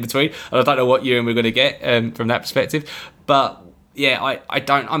to be an in between. I don't know what Ewan we're gonna get from that perspective. But yeah,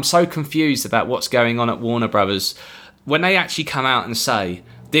 I'm so confused about what's going on at Warner Brothers when they actually come out and say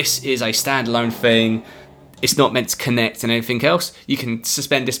this is a standalone thing. It's not meant to connect and anything else. You can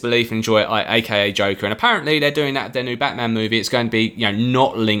suspend disbelief and enjoy it, aka Joker. And apparently they're doing that with their new Batman movie. It's going to be,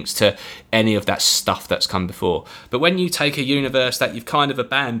 not linked to any of that stuff that's come before. But when you take a universe that you've kind of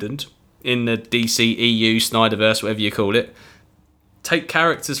abandoned in the DC EU, Snyderverse, whatever you call it, take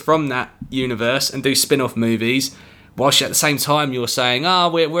characters from that universe and do spin-off movies, whilst at the same time you're saying,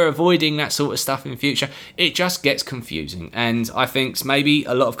 we're avoiding that sort of stuff in the future, it just gets confusing. And I think maybe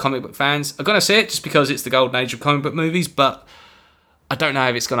a lot of comic book fans are going to see it just because it's the golden age of comic book movies, but I don't know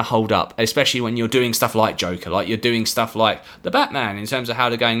if it's going to hold up, especially when you're doing stuff like Joker, like you're doing stuff like the Batman in terms of how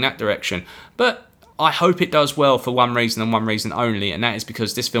they're going that direction. But I hope it does well for one reason and one reason only, and that is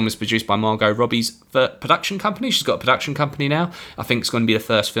because this film is produced by Margot Robbie's production company. She's got a production company now. I think it's going to be the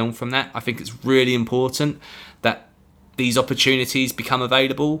first film from that. I think it's really important that these opportunities become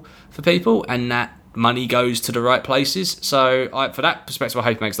available for people, and that money goes to the right places. So for that perspective, I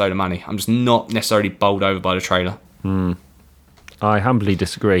hope he makes a load of money. I'm just not necessarily bowled over by the trailer. I humbly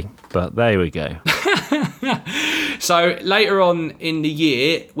disagree, but there we go. So later on in the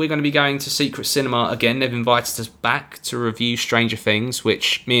year, we're going to be going to Secret Cinema again. They've invited us back to review Stranger Things,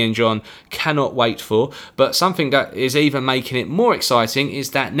 which me and John cannot wait for. But something that is even making it more exciting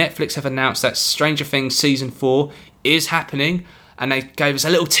is that Netflix have announced that Stranger Things Season 4 is happening, and they gave us a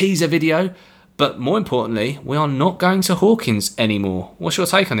little teaser video. But more importantly, we are not going to Hawkins anymore. What's your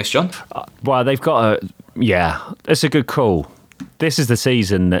take on this, John? Well, they've got a... Yeah, it's a good call. This is the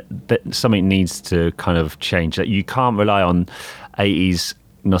season that something needs to kind of change. That you can't rely on 80s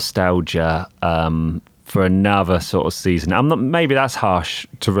nostalgia for another sort of season. Maybe that's harsh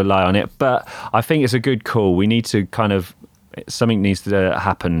to rely on it, but I think it's a good call. We need to kind of... Something needs to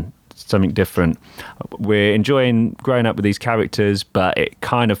happen, something different. We're enjoying growing up with these characters, but it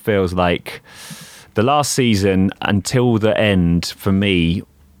kind of feels like the last season until the end, for me,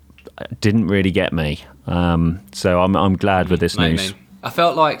 didn't really get me. So I'm glad with this news. I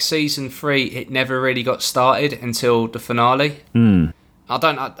felt like season 3, it never really got started until the finale. And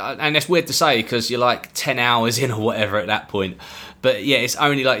it's weird to say because you're like 10 hours in or whatever at that point. But yeah, it's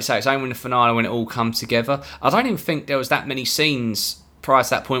only, like you say, it's only in the finale when it all comes together. I don't even think there was that many scenes prior to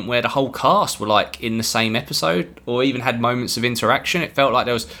that point where the whole cast were like in the same episode or even had moments of interaction. It felt like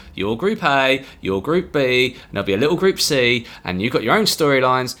there was your group A, your group B, and there'll be a little group C, and you've got your own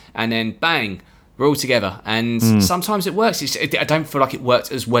storylines, and then bang, we're all together. And sometimes it works. I don't feel like it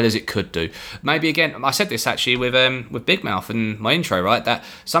worked as well as it could do. Maybe again, I said this actually with Big Mouth in my intro, right? That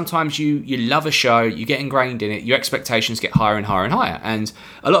sometimes you love a show, you get ingrained in it, your expectations get higher and higher and higher. And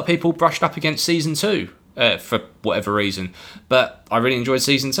a lot of people brushed up against season 2. For whatever reason, but I really enjoyed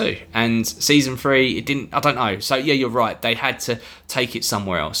season 2, and season 3 it didn't. I don't know. So yeah, you're right. They had to take it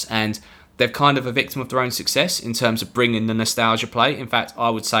somewhere else, and they're kind of a victim of their own success in terms of bringing the nostalgia play. In fact,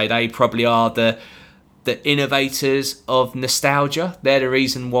 I would say they probably are the innovators of nostalgia. They're the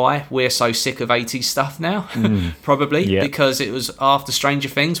reason why we're so sick of 80s stuff now, probably because it was after Stranger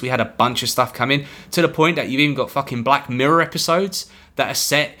Things we had a bunch of stuff come in to the point that you've even got fucking Black Mirror episodes that are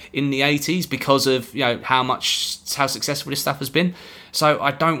set in the 80s because of how successful this stuff has been. So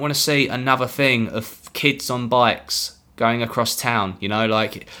I don't want to see another thing of kids on bikes going across town.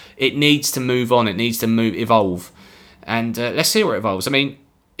 Like it needs to move on. It needs to evolve, and let's see where it evolves. I mean,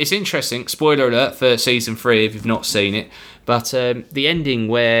 it's interesting. Spoiler alert for season 3 if you've not seen it. But the ending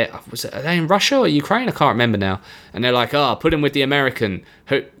where are they in Russia or Ukraine? I can't remember now. And they're like, put him with the American.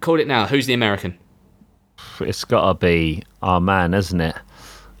 Call it now. Who's the American? It's got to be our man, isn't it?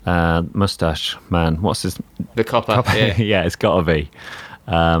 Mustache man. What's his... The copper. Yeah. Yeah, it's got to be.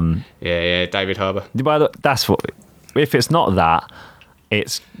 David Harbour. Well, that's what... If it's not that,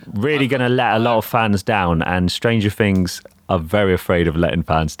 it's really going to let a lot of fans down, and Stranger Things are very afraid of letting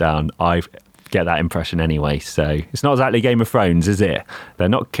fans down. I get that impression anyway, so it's not exactly Game of Thrones, is it? They're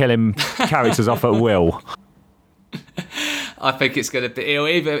not killing characters off at will. I think it's going to be...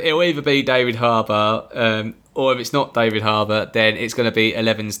 It'll either be David Harbour, or if it's not David Harbour, then it's going to be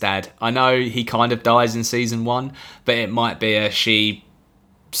Eleven's dad. I know he kind of dies in season 1, but it might be she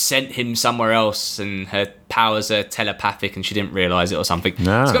sent him somewhere else and her powers are telepathic and she didn't realise it or something.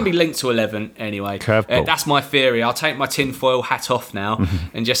 No. It's going to be linked to 11 anyway. That's my theory. I'll take my tinfoil hat off now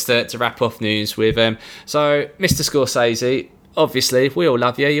and just to wrap off news with... So, Mr. Scorsese... Obviously, we all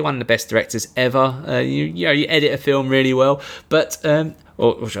love you. You're one of the best directors ever. You edit a film really well. But,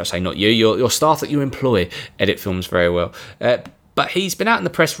 or should I say not you, your staff that you employ edit films very well. But he's been out in the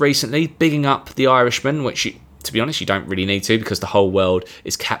press recently, bigging up The Irishman, which, to be honest, you don't really need to because the whole world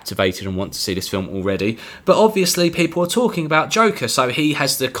is captivated and want to see this film already. But obviously, people are talking about Joker, so he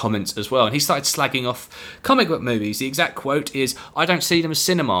has the comments as well. And he started slagging off comic book movies. The exact quote is, "I don't see them as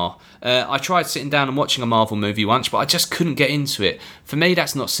cinema. I tried sitting down and watching a Marvel movie once, but I just couldn't get into it. For me,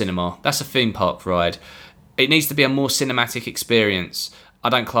 that's not cinema. That's a theme park ride. It needs to be a more cinematic experience. I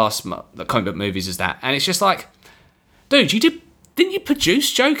don't class the comic book movies as that." And it's just like, dude, didn't you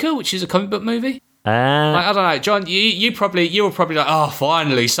produce Joker, which is a comic book movie? I don't know, John. You were probably like, oh,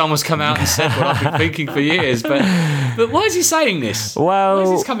 finally, someone's come out and said what I've been thinking for years. But why is he saying this? Well,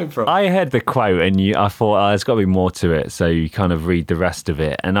 where's this coming from? I heard the quote, and I thought there's got to be more to it. So you kind of read the rest of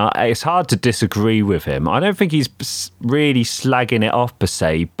it, and it's hard to disagree with him. I don't think he's really slagging it off per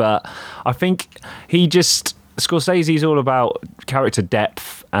se, but I think Scorsese's all about character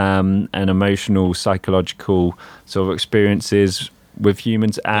depth and emotional, psychological sort of experiences with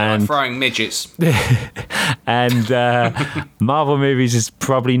humans, and like throwing midgets. And Marvel movies is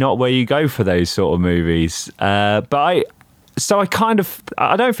probably not where you go for those sort of movies. But So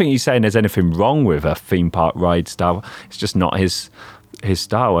I don't think he's saying there's anything wrong with a theme park ride style. It's just not his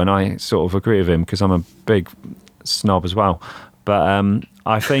style, and I sort of agree with him because I'm a big snob as well. But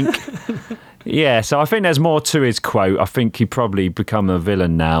I think, yeah. So I think there's more to his quote. I think he probably become a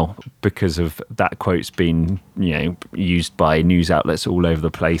villain now because of that quote's been used by news outlets all over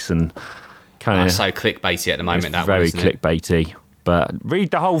the place and kind of so clickbaity at the moment. That very one, clickbaity. But read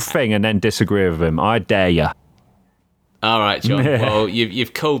the whole thing and then disagree with him. I dare you. All right, John. Well,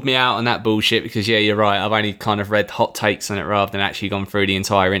 you've called me out on that bullshit because, yeah, you're right. I've only kind of read hot takes on it rather than actually gone through the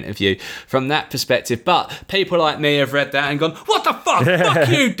entire interview from that perspective. But people like me have read that and gone, what the fuck? Fuck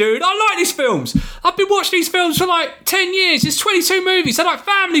you, dude. I like these films. I've been watching these films for like 10 years. It's 22 movies. They're like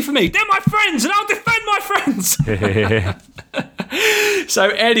family for me. They're my friends and I'll defend my friends. So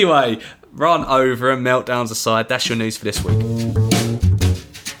anyway, run over and meltdowns aside. That's your news for this week.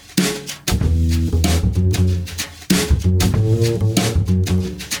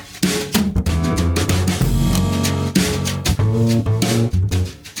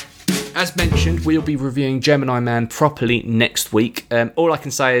 As mentioned, we'll be reviewing Gemini Man properly next week. All I can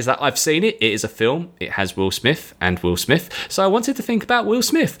say is that I've seen it. It is a film. It has Will Smith and Will Smith. So I wanted to think about Will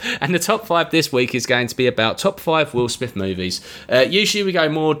Smith. And the top 5 this week is going to be about top 5 Will Smith movies. Usually we go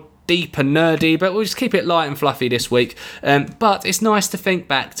more deep and nerdy, but we'll just keep it light and fluffy this week. But it's nice to think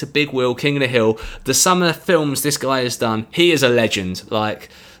back to Big Will, King of the Hill, the summer films this guy has done. He is a legend. Like,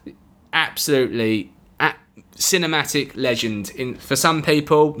 absolutely cinematic legend. For some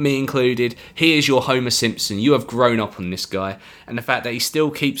people, me included, he is your Homer Simpson. You have grown up on this guy, and the fact that he still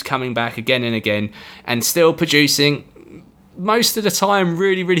keeps coming back again and again and still producing most of the time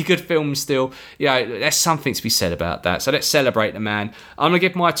really, really good films still, there's something to be said about that. So let's celebrate the man. I'm gonna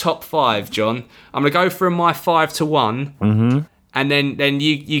give my top 5, John. I'm gonna go from my 5 to 1, and then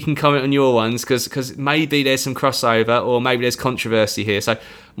you can comment on your ones because maybe there's some crossover or maybe there's controversy here. So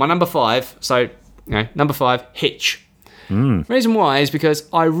my number 5, number 5, Hitch. Reason why is because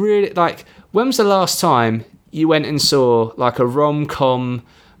I really when was the last time you went and saw like a rom-com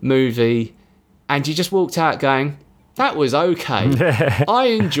movie and you just walked out going, that was okay. I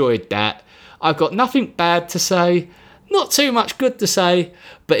enjoyed that. I've got nothing bad to say, not too much good to say,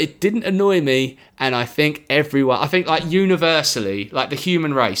 but it didn't annoy me. And I think universally, like the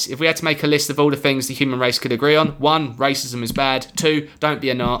human race, if we had to make a list of all the things the human race could agree on, 1, racism is bad, 2, don't be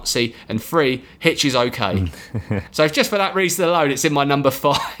a Nazi, and 3, Hitch is okay. So just for that reason alone, it's in my number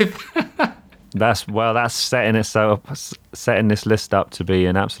 5. That's setting this list up to be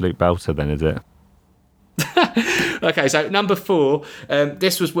an absolute belter then, is it? Okay, so number 4,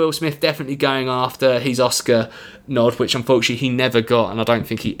 this was Will Smith definitely going after his Oscar nod, which unfortunately he never got, and I don't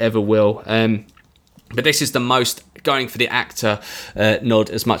think he ever will. But this is the most going for the actor nod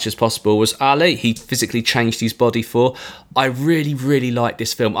as much as possible, was Ali. He physically changed his body for. I really, really like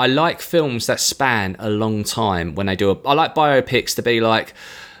this film. I like films that span a long time when they do I like biopics to be like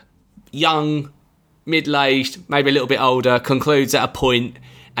young, middle-aged, maybe a little bit older, concludes at a point,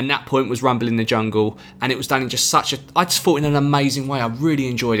 and that point was Rumble in the Jungle, and it was done in just I just thought in an amazing way. I really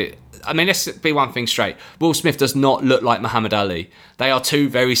enjoyed it. I mean, let's be one thing straight. Will Smith does not look like Muhammad Ali. They are two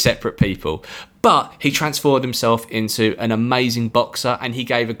very separate people. But he transformed himself into an amazing boxer, and he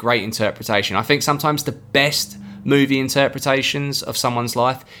gave a great interpretation. I think sometimes the best movie interpretations of someone's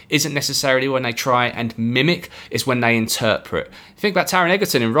life isn't necessarily when they try and mimic, it's when they interpret. Think about Taron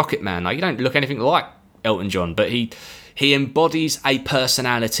Egerton in Rocket Man. Like, you don't look anything like Elton John, but he embodies a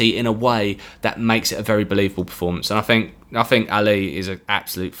personality in a way that makes it a very believable performance. And I think Ali is an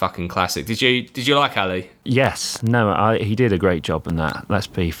absolute fucking classic. Did you like Ali? Yes. No, he did a great job in that. Let's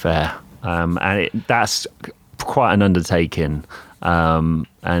be fair. That's quite an undertaking.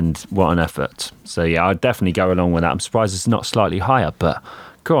 And what an effort. So yeah, I'd definitely go along with that. I'm surprised it's not slightly higher, but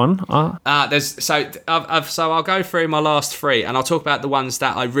go on. So I'll go through my last 3, and I'll talk about the ones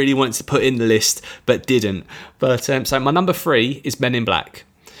that I really wanted to put in the list but didn't. But so my number 3 is Men in Black.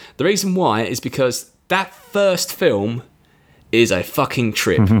 The reason why is because that first film is a fucking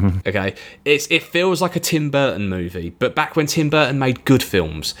trip. Okay, it feels like a Tim Burton movie, but back when Tim Burton made good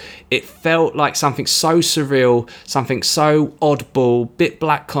films, it felt like something so surreal, something so oddball, bit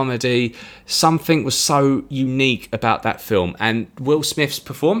black comedy. Something was so unique about that film, and Will Smith's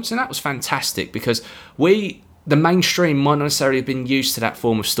performance in that was fantastic, because the mainstream might not necessarily have been used to that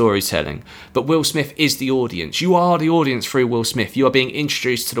form of storytelling, but Will Smith is the audience. You are the audience through Will Smith. You are being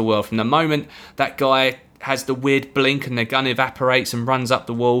introduced to the world from the moment that guy has the weird blink and the gun evaporates and runs up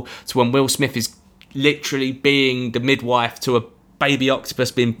the wall, to when Will Smith is literally being the midwife to a baby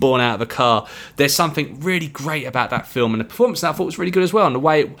octopus being born out of a car. There's something really great about that film, and the performance I thought was really good as well. And the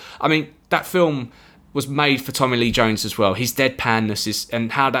way that film was made for Tommy Lee Jones as well. His deadpanness is,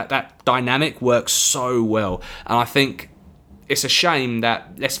 and how that dynamic works so well. And I think it's a shame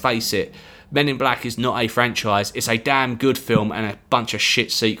that, let's face it, Men in Black is not a franchise. It's a damn good film and a bunch of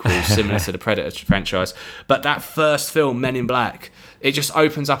shit sequels similar to the Predator franchise. But that first film, Men in Black, it just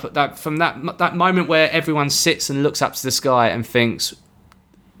opens up at that moment where everyone sits and looks up to the sky and thinks,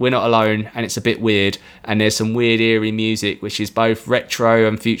 we're not alone, and it's a bit weird, and there's some weird eerie music which is both retro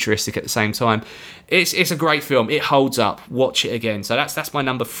and futuristic at the same time. It's a great film. It holds up. Watch it again. So that's my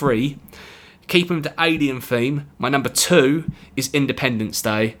number 3. Keeping with the alien theme, my number 2 is Independence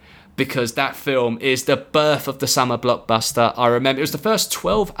Day, because that film is the birth of the summer blockbuster. I remember it was the first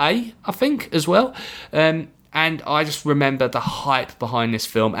 12A, I think, as well. And I just remember the hype behind this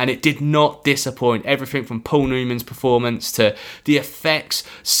film, and it did not disappoint. Everything from Paul Newman's performance to the effects,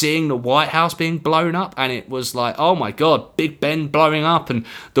 seeing the White House being blown up, and it was like, oh my God, Big Ben blowing up and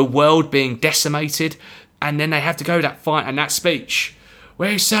the world being decimated. And then they have to go that fight and that speech.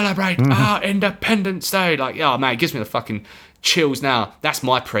 We celebrate our Independence Day. Like, oh man, it gives me the fucking chills now. That's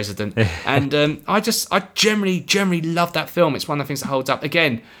my president. And I generally love that film. It's one of the things that holds up.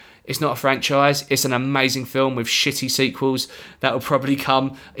 Again, it's not a franchise. It's an amazing film with shitty sequels that will probably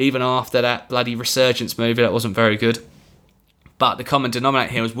come even after that bloody Resurgence movie that wasn't very good. But the common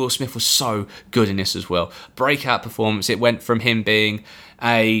denominator here was Will Smith was so good in this as well. Breakout performance. It went from him being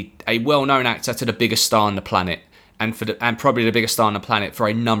a well-known actor to the biggest star on the planet. And probably the biggest star on the planet for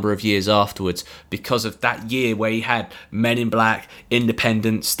a number of years afterwards, because of that year where he had Men in Black,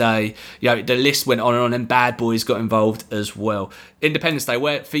 Independence Day. You know, the list went on, and Bad Boys got involved as well. Independence Day,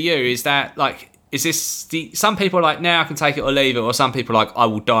 where for you is that like, is this some people are like, now I can take it or leave it, or some people are like, I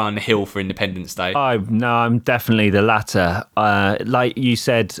will die on the hill for Independence Day? No, I'm definitely the latter. Like you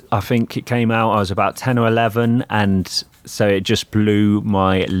said, I think it came out, I was about 10 or 11, and so it just blew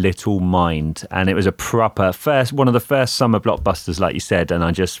my little mind. And it was a proper one of the first summer blockbusters, like you said, and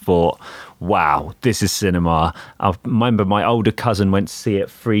I just thought, wow, this is cinema. I remember my older cousin went to see it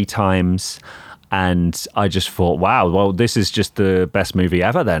 3 times, and I just thought, wow, well, this is just the best movie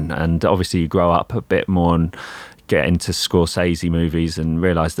ever then. And obviously you grow up a bit more and get into Scorsese movies and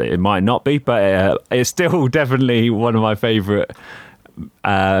realise that it might not be, but it's still definitely one of my favourite.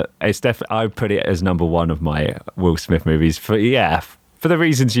 I put it as number 1 of my Will Smith movies for the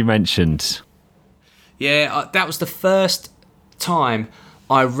reasons you mentioned. Yeah, that was the first time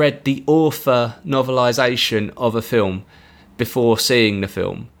I read the author novelisation of a film before seeing the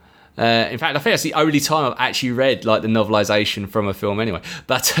film. In fact, I think that's the only time I've actually read like the novelisation from a film anyway.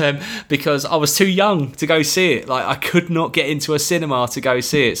 But because I was too young to go see it. Like, I could not get into a cinema to go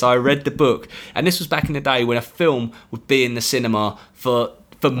see it. So I read the book. And this was back in the day when a film would be in the cinema for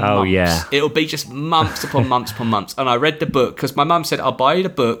months. Oh, yeah. It would be just months upon months upon months. And I read the book because my mum said, I'll buy you the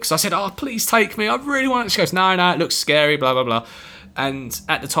book. So I said, oh, please take me. I really want it. She goes, no, it looks scary, blah, blah, blah. And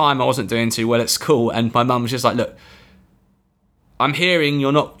at the time, I wasn't doing too well at school. And my mum was just like, look, I'm hearing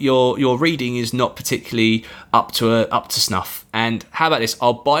your reading is not particularly up to snuff. And how about this?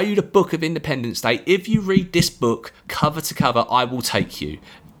 I'll buy you the book of Independence Day. If you read this book cover to cover, I will take you.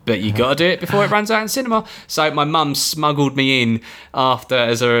 But you got to do it before it runs out in cinema. So my mum smuggled me in after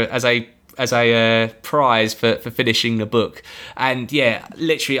as a prize for finishing the book. And yeah,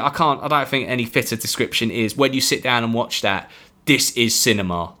 literally, I don't think any fitter description is when you sit down and watch that. This is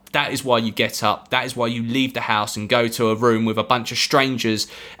cinema. That is why you get up. That is why you leave the house and go to a room with a bunch of strangers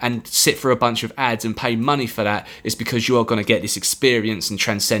and sit through a bunch of ads and pay money for that. It's because you are going to get this experience and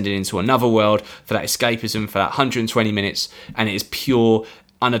transcend it into another world for that escapism, for that 120 minutes. And it is pure,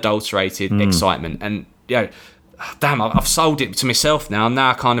 unadulterated excitement. And, you know, damn, I've sold it to myself now. Now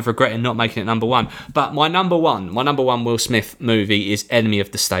I kind of regretting not making it number 1. But my number one Will Smith movie is Enemy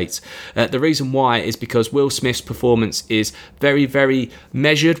of the State. The reason why is because Will Smith's performance is very, very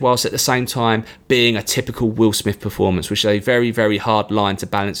measured, whilst at the same time being a typical Will Smith performance, which is a very, very hard line to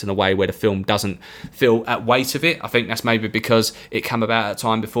balance in a way where the film doesn't feel at weight of it. I think that's maybe because it came about at a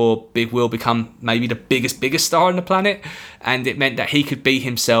time before Big Will become maybe the biggest star on the planet, and it meant that he could be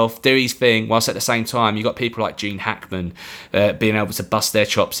himself, do his thing, whilst at the same time you got people like Gene Hackman being able to bust their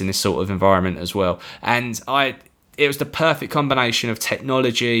chops in this sort of environment as well. And it was the perfect combination of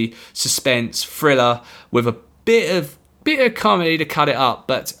technology, suspense, thriller with a bit of comedy to cut it up.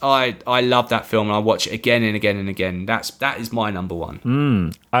 But I love that film and I watch it again and again and again. That is my number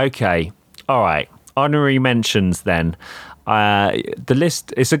 1. Okay, all right. Honorary mentions then. The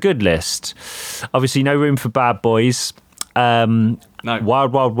list is a good list. Obviously, no room for Bad Boys. No.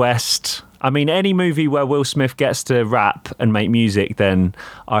 Wild Wild West. I mean, any movie where Will Smith gets to rap and make music, then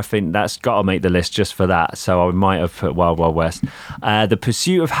I think that's got to make the list just for that. So I might have put Wild Wild West. The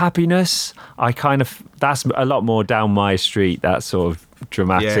Pursuit of Happiness, that's a lot more down my street, that sort of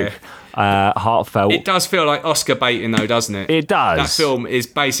dramatic, heartfelt. It does feel like Oscar baiting, though, doesn't it? It does. That film is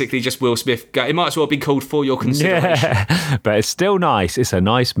basically just Will Smith. It might as well be called For Your Consideration. Yeah, but it's still nice. It's a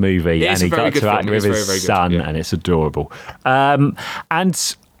nice movie, and he got to act with his son, and it's adorable.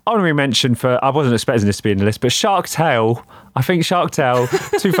 And honorary mention for, I wasn't expecting this to be in the list, but Shark Tale. I think Shark Tale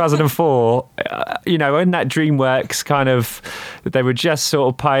 2004, in that DreamWorks kind of, they were just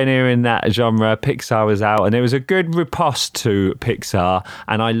sort of pioneering that genre. Pixar was out, and it was a good riposte to Pixar,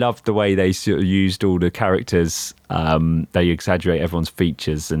 and I loved the way they sort of used all the characters. They exaggerate everyone's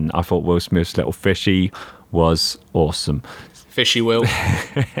features, and I thought Will Smith's little fishy was awesome. Fishy Will.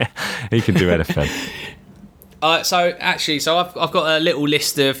 He can do anything. So I've got a little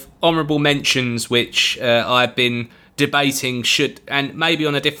list of honourable mentions which I've been debating and maybe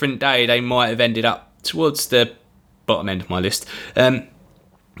on a different day they might have ended up towards the bottom end of my list.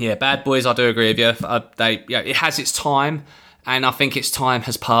 Bad Boys, I do agree with you. It has its time, and I think its time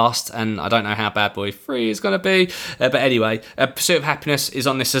has passed, and I don't know how Bad Boy 3 is going to be. But anyway, Pursuit of Happiness is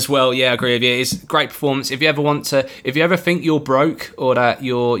on this as well. Yeah, I agree with you. It's a great performance. If you ever think you're broke or that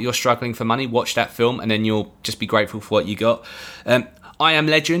you're struggling for money, watch that film, and then you'll just be grateful for what you got. I Am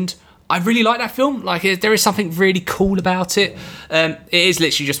Legend. I really like that film. Like, there is something really cool about it. It is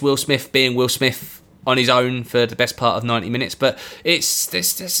literally just Will Smith being Will Smith on his own for the best part of 90 minutes, but there's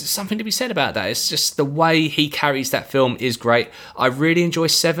something to be said about that. It's just the way he carries that film is great. I really enjoy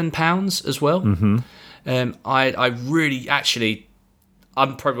 £7 as well. Mm-hmm. I really, actually,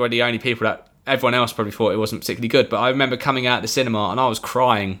 I'm probably one of the only people that everyone else probably thought it wasn't particularly good, but I remember coming out of the cinema and I was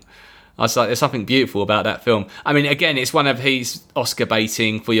crying. I was like, there's something beautiful about that film. I mean, again, it's one of his Oscar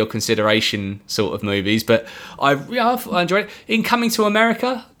baiting For Your Consideration sort of movies, but I enjoyed it. In Coming to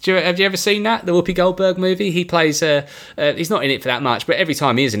America, have you ever seen that? The Whoopi Goldberg movie? He plays, he's not in it for that much, but every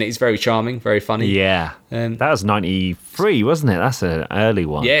time he is in it, he's very charming, very funny. Yeah. That was 93, wasn't it? That's an early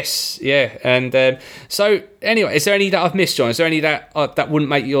one. Yes, yeah. And so, anyway, is there any that I've missed, John? Is there any that wouldn't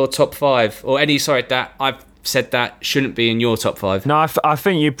make your top 5? Or any, that I've said that shouldn't be in your top 5? No, I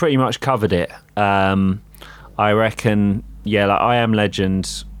think you pretty much covered it. I reckon, I Am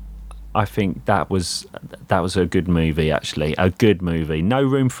Legend. I think that was a good movie, actually. A good movie. No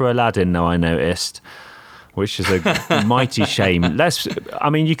room for Aladdin, though, I noticed, which is a mighty shame.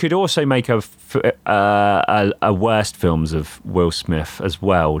 You could also make a worst films of Will Smith as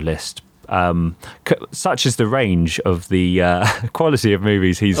well list. Such as the range of the quality of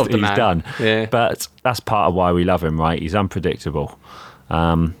movies he's done. Yeah. But that's part of why we love him, right? He's unpredictable.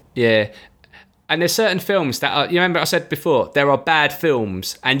 Yeah. And there's certain films that you remember I said before, there are bad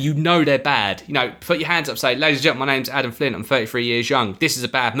films and they're bad. Put your hands up, say, ladies and gentlemen, my name's Adam Flint, I'm 33 years young. This is a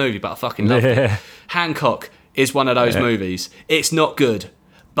bad movie, but I fucking love it. Hancock is one of those movies. It's not good,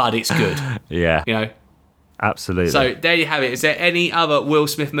 but it's good. Yeah. Absolutely. So there you have it. Is there any other Will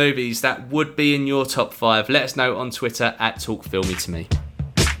Smith movies that would be in your top 5? Let us know on Twitter at TalkFilmyToMe.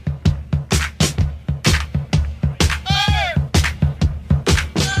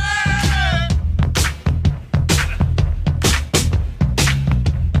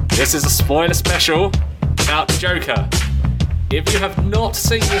 This is a spoiler special about the Joker. If you have not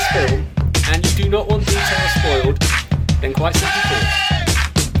seen this film and you do not want details spoiled, then quite simply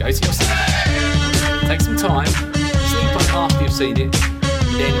put, go to your cinema, take some time, sleep on after you've seen it,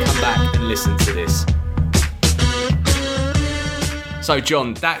 then come back and listen to this. So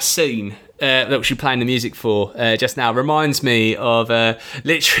John, that scene that we should playing the music for just now reminds me of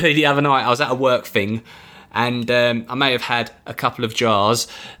literally the other night I was at a work thing, and I may have had a couple of jars,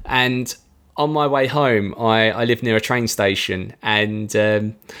 and on my way home I live near a train station, and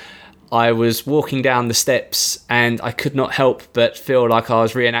I was walking down the steps and I could not help but feel like I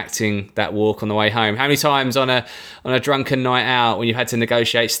was reenacting that walk on the way home. How many times on a drunken night out when you had to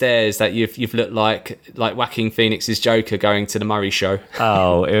negotiate stairs that you've looked like Joaquin Phoenix's Joker going to the Murray show?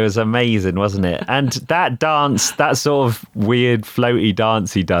 Oh, it was amazing, wasn't it? And that dance, that sort of weird floaty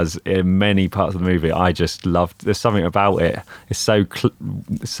dance he does in many parts of the movie, I just loved. There's something about it. It's so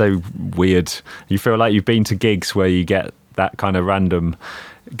weird. You feel like you've been to gigs where you get that kind of random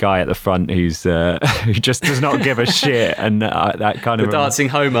guy at the front who just does not give a shit, and that kind of the dancing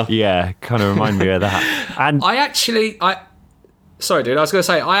Homer. Yeah, kind of remind me of that. And I sorry, dude. I was going to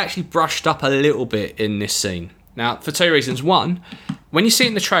say I actually brushed up a little bit in this scene. Now, for two reasons. One, when you see it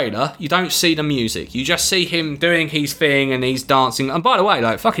in the trailer, you don't see the music. You just see him doing his thing and he's dancing. And by the way,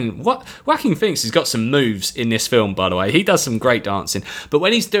 Joaquin Phoenix has got some moves in this film. By the way, he does some great dancing. But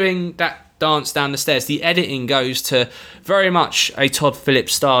when he's doing that dance down the stairs. The editing goes to very much a Todd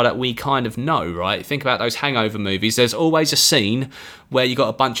Phillips style that we kind of know, right? Think about those Hangover movies. There's always a scene where you got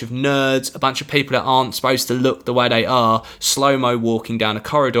a bunch of nerds, a bunch of people that aren't supposed to look the way they are, slow-mo walking down a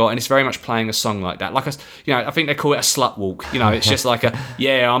corridor, and it's very much playing a song like that. Like, I think they call it a slut walk. It's just like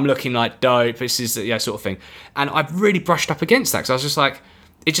I'm looking like dope. This is sort of thing. And I really brushed up against that because I was just like,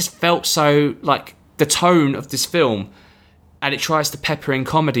 it just felt so like the tone of this film, and it tries to pepper in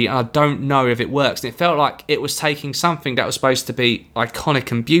comedy, and I don't know if it works. And it felt like it was taking something that was supposed to be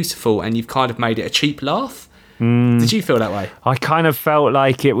iconic and beautiful, and you've kind of made it a cheap laugh. Did you feel that way? I kind of felt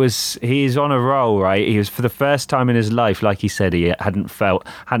like he's on a roll, right? He was, for the first time in his life, like he said, he hadn't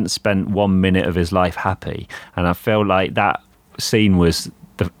spent 1 minute of his life happy. And I felt like that scene was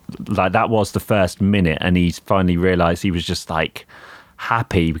that was the first minute, and he finally realised he was just like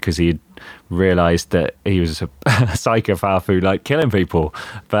happy because he had realised that he was a psychopath who liked killing people.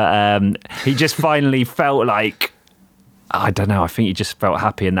 But he just finally felt like, I don't know, I think he just felt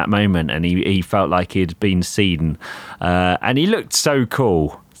happy in that moment, and he felt like he'd been seen, and he looked so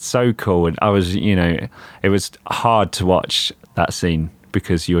cool, and I was, it was hard to watch that scene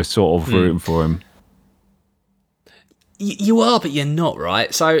because you were sort of rooting for him. You are, but you're not,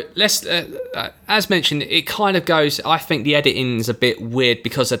 right? So let's, as mentioned, it kind of goes, I think the editing is a bit weird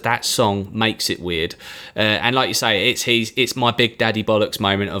because of that song makes it weird, and like you say, it's my Big Daddy Bollocks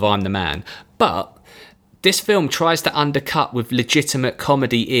moment of I'm the man, but this film tries to undercut with legitimate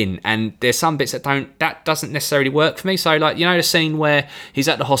comedy in, and there's some bits that doesn't necessarily work for me. So, like, the scene where he's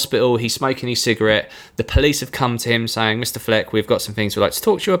at the hospital, he's smoking his cigarette, the police have come to him saying, Mr. Fleck, we've got some things we'd like to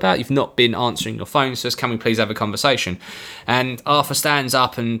talk to you about. You've not been answering your phone, so can we please have a conversation? And Arthur stands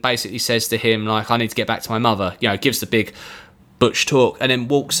up and basically says to him, like, I need to get back to my mother. Gives the big butch talk, and then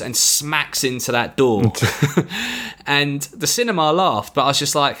walks and smacks into that door. And the cinema laughed, but I was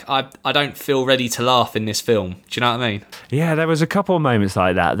just like, I don't feel ready to laugh in this film. Do you know what I mean? Yeah, there was a couple of moments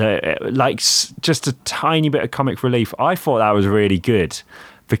like that, like just a tiny bit of comic relief. I thought that was really good,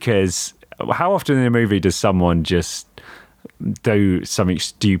 because how often in a movie does someone just do something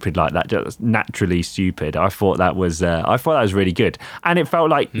stupid like that, just naturally stupid? I thought that was really good, and it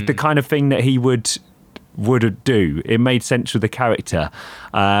felt like the kind of thing that he would do. It made sense with the character.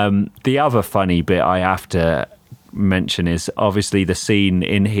 The other funny bit I have to mention is obviously the scene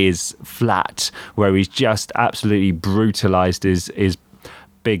in his flat where he's just absolutely brutalized his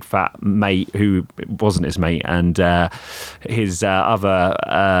big fat mate, who wasn't his mate, and his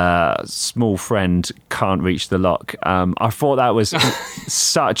other small friend can't reach the lock. I thought that was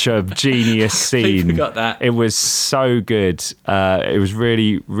such a genius scene. I forgot that. It was so good. It was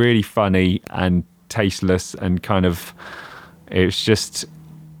really, really funny and tasteless, and kind of, it was just,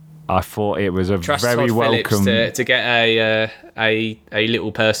 I thought it was a Trust very Todd welcome Phillips to get a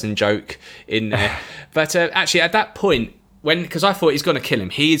little person joke in there. But actually at that point, because I thought he's going to kill him,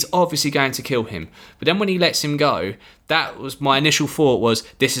 he is obviously going to kill him, but then when he lets him go, that was my initial thought, was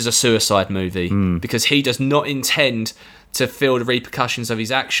this is a suicide movie, because he does not intend to feel the repercussions of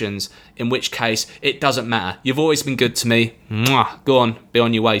his actions, in which case it doesn't matter. You've always been good to me. Mwah, go on, be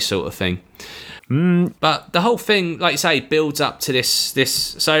on your way, sort of thing. But the whole thing, like you say, builds up to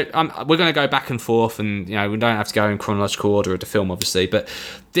this. So we're going to go back and forth, and we don't have to go in chronological order of the film, obviously. But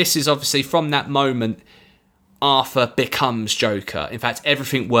this is obviously from that moment, Arthur becomes Joker. In fact,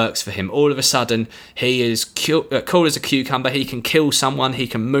 everything works for him. All of a sudden, he is cool as a cucumber. He can kill someone. He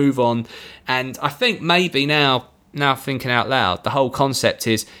can move on. And I think maybe now thinking out loud, the whole concept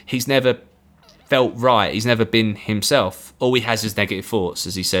is he's never felt right. He's never been himself. All he has is negative thoughts,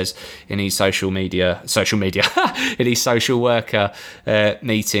 as he says in his social media, in his social worker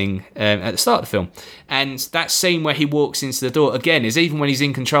meeting at the start of the film. And that scene where he walks into the door, again, is even when he's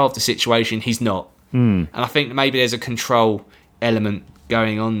in control of the situation, he's not. And I think maybe there's a control element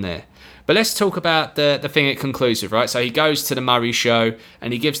going on there. But let's talk about the thing it concludes with, right? So he goes to the Murray show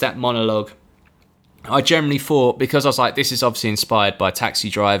and he gives that monologue. I generally thought, because I was like, this is obviously inspired by Taxi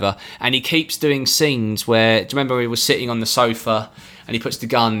Driver, and he keeps doing scenes where, do you remember he was sitting on the sofa and he puts the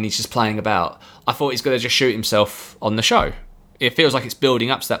gun and he's just playing about? I thought he's going to just shoot himself on the show. It feels like it's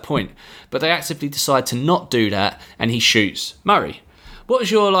building up to that point. But they actively decide to not do that, and he shoots Murray. What was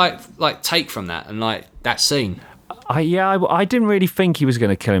your like take from that and like that scene? I didn't really think he was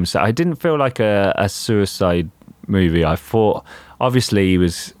going to kill himself. I didn't feel like a suicide movie. I thought, obviously,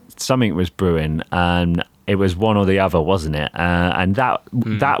 something was brewing, and it was one or the other, wasn't it? And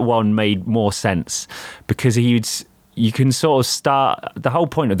that one made more sense, because you can sort of start, the whole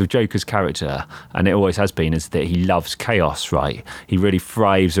point of the Joker's character, and it always has been, is that he loves chaos, right? He really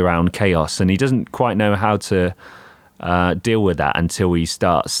thrives around chaos, and he doesn't quite know how to deal with that until he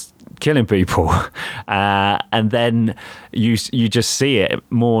starts killing people. And then you just see it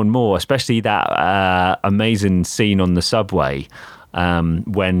more and more, especially that amazing scene on the subway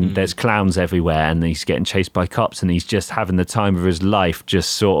when there's clowns everywhere and he's getting chased by cops and he's just having the time of his life,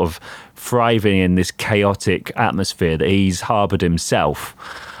 just sort of thriving in this chaotic atmosphere that he's harbored himself.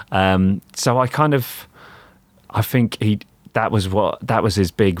 So I think that was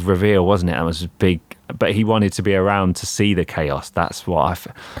his big reveal, wasn't it? That was big, but he wanted to be around to see the chaos. That's what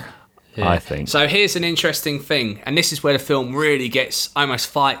I think. So here's an interesting thing, and this is where the film really gets almost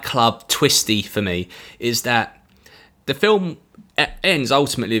Fight Club twisty for me, is that the film ends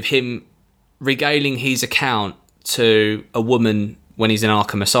ultimately with him regaling his account to a woman when he's in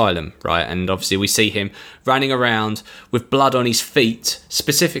Arkham Asylum, right? And obviously we see him running around with blood on his feet,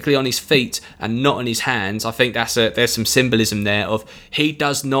 specifically on his feet and not on his hands. I think there's some symbolism there of he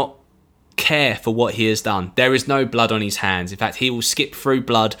does not care for what he has done. There is no blood on his hands. In fact, he will skip through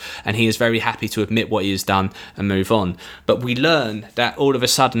blood and he is very happy to admit what he has done and move on. But we learn that all of a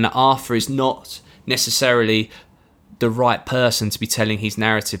sudden that Arthur is not necessarily the right person to be telling his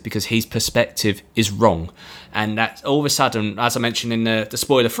narrative because his perspective is wrong. And that all of a sudden, as I mentioned in the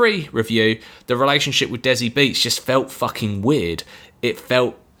spoiler-free review, the relationship with Desi Beats just felt fucking weird. It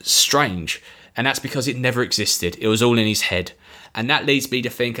felt strange. And that's because it never existed. It was all in his head. And that leads me to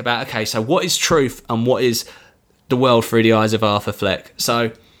think about, okay, so what is truth and what is the world through the eyes of Arthur Fleck?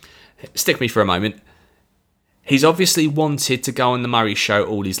 So, stick with me for a moment. He's obviously wanted to go on the Murray Show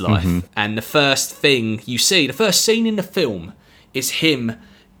all his life. And the first thing you see, the first scene in the film is him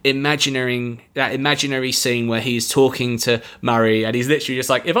imagining that imaginary scene where he's talking to Murray and he's literally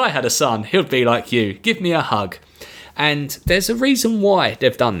just like, if I had a son, he'd be like you. Give me a hug. And there's a reason why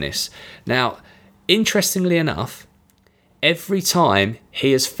they've done this. Now, interestingly enough, every time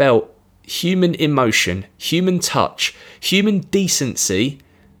he has felt human emotion, human touch, human decency,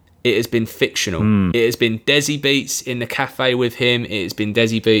 it has been fictional. It has been Desi Beats in the cafe with him. It has been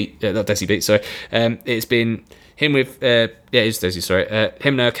it's been him with it's Desi. Sorry,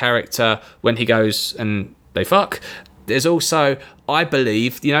 him and her character when he goes and they fuck. There's also, I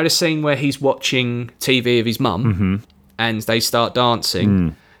believe, the scene where he's watching TV of his mum and they start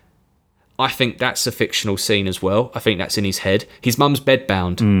dancing. I think that's a fictional scene as well. I think that's in his head. His mum's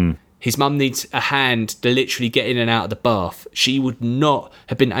bedbound. His mum needs a hand to literally get in and out of the bath. She would not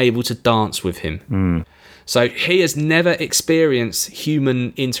have been able to dance with him. So he has never experienced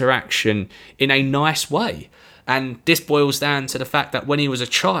human interaction in a nice way. And this boils down to the fact that when he was a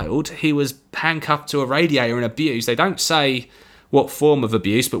child, he was handcuffed to a radiator and abused. They don't say what form of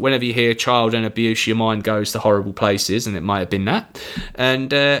abuse, but whenever you hear child and abuse, your mind goes to horrible places, and it might have been that.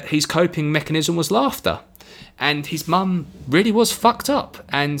 And his coping mechanism was laughter. And his mum really was fucked up.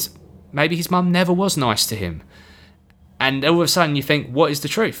 And maybe his mum never was nice to him. And all of a sudden you think, what is the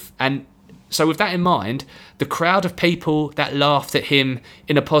truth? And so with that in mind, the crowd of people that laughed at him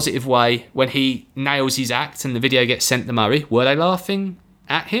in a positive way when he nails his act and the video gets sent to Murray, were they laughing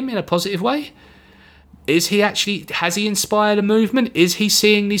at him in a positive way? Has he inspired a movement? Is he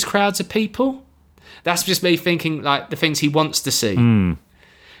seeing these crowds of people? That's just me thinking like the things he wants to see.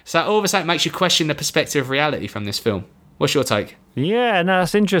 So all of a sudden it makes you question the perspective of reality from this film. What's your take? Yeah, no,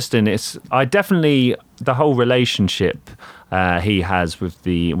 that's interesting. The whole relationship he has with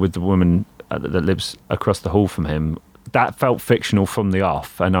the woman that lives across the hall from him, that felt fictional from the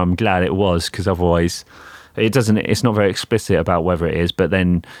off, and I'm glad it was, because otherwise it's not very explicit about whether it is, but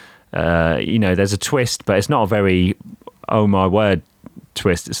then there's a twist, but it's not a very oh my word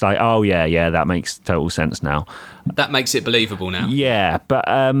twist. It's like, oh yeah, that makes total sense now. That makes it believable now. Yeah, but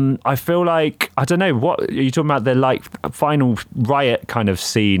I feel like, I don't know, what are you talking about, the final riot kind of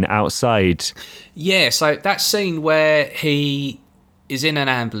scene outside? Yeah, so that scene where he is in an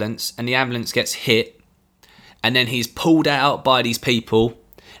ambulance and the ambulance gets hit and then he's pulled out by these people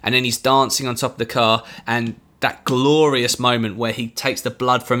and then he's dancing on top of the car, and that glorious moment where he takes the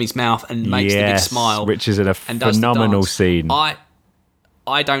blood from his mouth and makes the big smile, which is a phenomenal scene.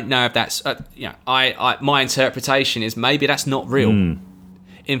 I don't know if that's my interpretation is maybe that's not real.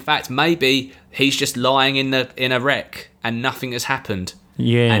 In fact, maybe he's just lying in a wreck and nothing has happened.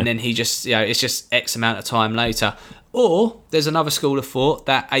 Yeah, and then he just it's just X amount of time later. Or there's another school of thought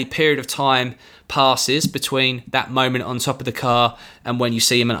that a period of time passes between that moment on top of the car and when you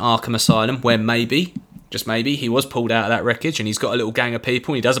see him in Arkham Asylum, where maybe, just maybe, he was pulled out of that wreckage and he's got a little gang of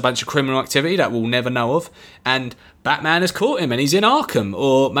people and he does a bunch of criminal activity that we'll never know of, and Batman has caught him and he's in Arkham.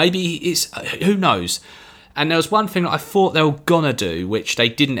 Or maybe it's, who knows. And there was one thing that I thought they were gonna do, which they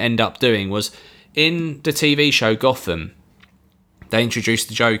didn't end up doing, was in the TV show Gotham, they introduced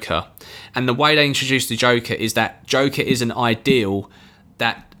the Joker. And the way they introduced the Joker is that Joker is an ideal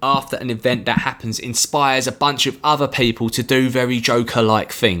that after an event that happens inspires a bunch of other people to do very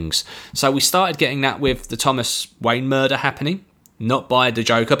Joker-like things. So we started getting that with the Thomas Wayne murder happening. Not by the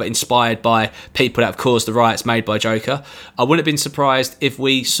Joker, but inspired by people that have caused the riots made by Joker. I wouldn't have been surprised if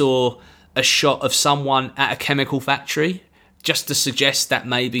we saw a shot of someone at a chemical factory, just to suggest that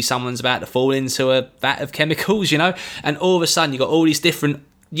maybe someone's about to fall into a vat of chemicals, you know? And all of a sudden, you've got all these different...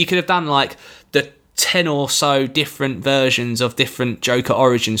 You could have done, like, the 10 or so different versions of different Joker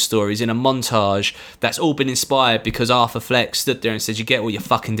origin stories in a montage that's all been inspired because Arthur Fleck stood there and said, you get what you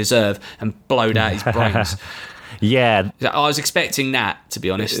fucking deserve, and blowed out his brains. Yeah. I was expecting that, to be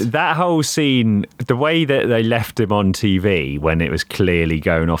honest. That whole scene, the way that they left him on TV when it was clearly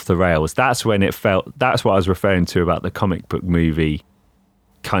going off the rails, that's when it felt... That's what I was referring to about the comic book movie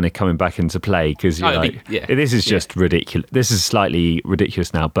kind of coming back into play, because this is just ridiculous. This is slightly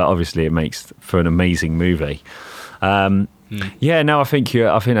ridiculous now, but obviously it makes for an amazing movie. Yeah, no, I think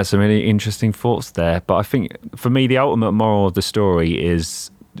that's some really interesting thoughts there. But I think for me, the ultimate moral of the story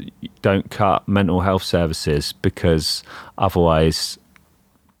is don't cut mental health services, because otherwise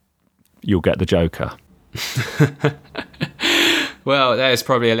you'll get the Joker. Well, there's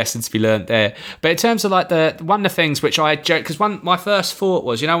probably a lesson to be learnt there. But in terms of like one of the things which I joked, because my first thought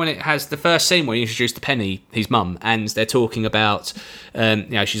was, you know, when it has the first scene where you introduce the Penny, his mum, and they're talking about,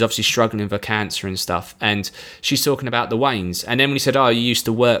 she's obviously struggling with her cancer and stuff, and she's talking about the Waynes. And then when he said, oh, you used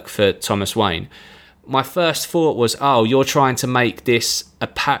to work for Thomas Wayne, my first thought was, oh, you're trying to make this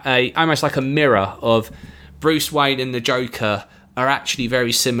a almost like a mirror of Bruce Wayne and the Joker are actually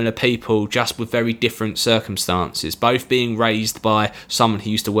very similar people, just with very different circumstances, both being raised by someone who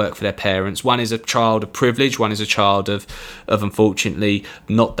used to work for their parents. One is a child of privilege, one is a child of unfortunately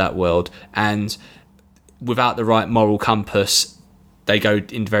not that world, and without the right moral compass, they go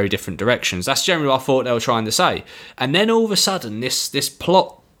in very different directions. That's generally what I thought they were trying to say. And then all of a sudden, this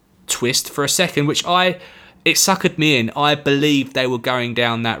plot twist for a second, which it suckered me in. I believed they were going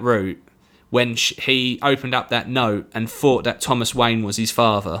down that route when he opened up that note and thought that Thomas Wayne was his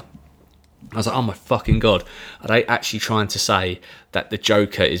father. I was like, oh my fucking God, are they actually trying to say that the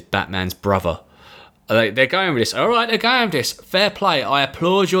Joker is Batman's brother? They're going with this. All right, they're going with this. Fair play. I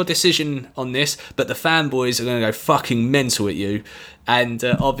applaud your decision on this, but the fanboys are going to go fucking mental at you. And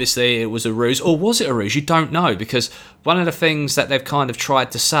obviously it was a ruse. Or was it a ruse? You don't know, because one of the things that they've kind of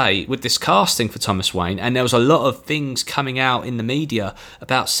tried to say with this casting for Thomas Wayne, and there was a lot of things coming out in the media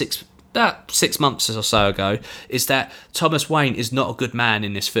about 6 months or so ago, is that Thomas Wayne is not a good man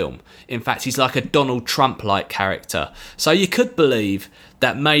in this film. In fact, he's like a Donald Trump-like character. So you could believe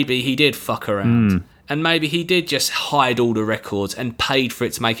that maybe he did fuck around. And maybe he did just hide all the records and paid for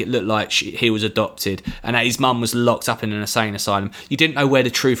it to make it look like he was adopted and that his mum was locked up in an insane asylum. You didn't know where the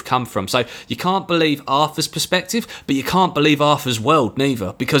truth come from. So you can't believe Arthur's perspective, but you can't believe Arthur's world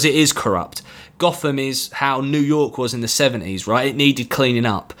neither, because it is corrupt. Gotham is how New York was in the 70s, right? It needed cleaning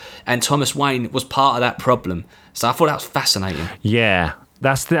up. And Thomas Wayne was part of that problem. So I thought that was fascinating. Yeah.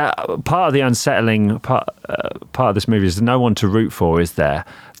 That's the part of the unsettling part of this movie, is no one to root for, is there?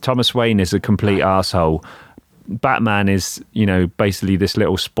 Thomas Wayne is a complete arsehole. Batman is, basically this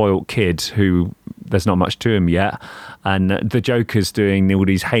little spoilt kid who there's not much to him yet. And the Joker's doing all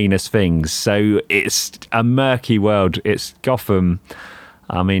these heinous things. So it's a murky world. It's Gotham.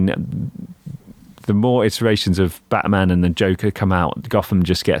 I mean, the more iterations of Batman and the Joker come out, Gotham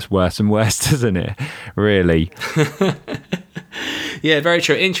just gets worse and worse, doesn't it? Really. Yeah, very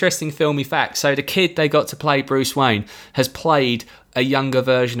true. Interesting filmy fact. So the kid they got to play Bruce Wayne has played a younger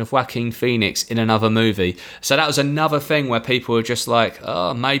version of Joaquin Phoenix in another movie. So that was another thing where people were just like,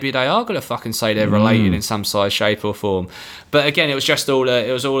 oh, maybe they are going to fucking say they're related in some size, shape or form. But again, it was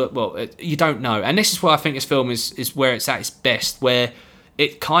all, you don't know. And this is where I think this film is where it's at its best, where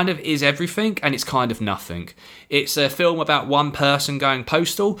it kind of is everything and it's kind of nothing. It's a film about one person going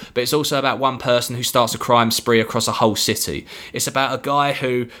postal, but it's also about one person who starts a crime spree across a whole city. It's about a guy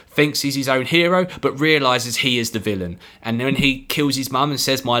who thinks he's his own hero, but realises he is the villain. And when he kills his mum and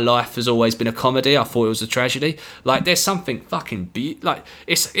says, my life has always been a comedy, I thought it was a tragedy. Like, there's something fucking...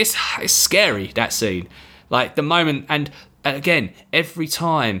 it's scary, that scene. Like, the moment... And again, every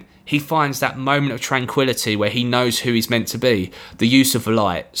time he finds that moment of tranquility where he knows who he's meant to be, the use of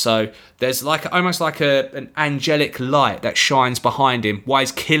light. So there's almost like an angelic light that shines behind him while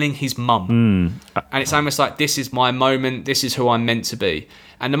he's killing his mum. And it's almost like, this is my moment, this is who I'm meant to be.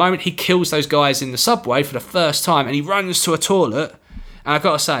 And the moment he kills those guys in the subway for the first time and he runs to a toilet, and I've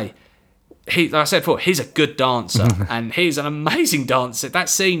got to say, like I said before, he's a good dancer, and he's an amazing dancer. That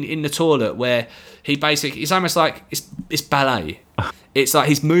scene in the toilet where it's almost like it's ballet. It's like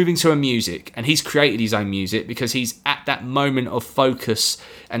he's moving to a music, and he's created his own music because he's at that moment of focus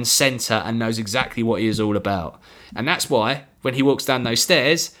and centre and knows exactly what he is all about. And that's why when he walks down those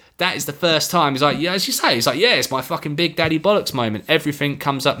stairs, that is the first time he's like, yeah, as you say, it's like, yeah, it's my fucking big daddy bollocks moment. Everything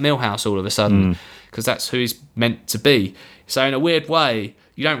comes up Milhouse all of a sudden because that's who he's meant to be. So in a weird way,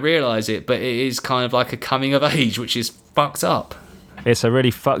 you don't realise it, but it is kind of like a coming of age, which is fucked up. It's a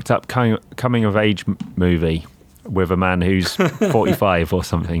really fucked up coming of age movie with a man who's 45 or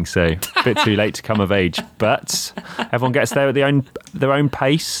something, so a bit too late to come of age. But everyone gets there at their own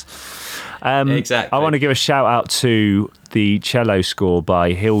pace. Exactly. I want to give a shout out to the cello score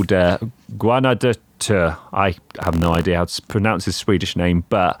by Hilda Guanadotter. I have no idea how to pronounce his Swedish name,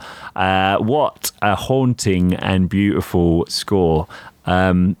 but what a haunting and beautiful score.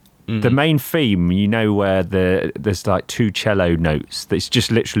 The main theme, where there's like two cello notes that's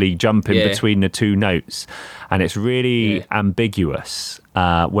just literally jumping between the two notes, and it's really ambiguous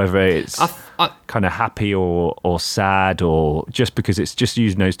whether it's kind of happy or sad, or just because it's just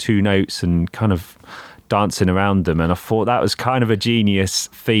using those two notes and kind of dancing around them. And I thought that was kind of a genius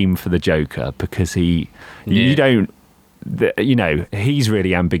theme for the Joker, because he's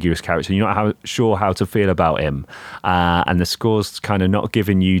really ambiguous character. You're not sure how to feel about him, and the score's kind of not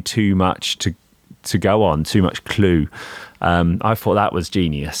giving you too much to go on, too much clue. I thought that was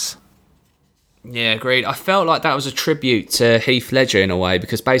genius. Yeah, agreed. I felt like that was a tribute to Heath Ledger in a way,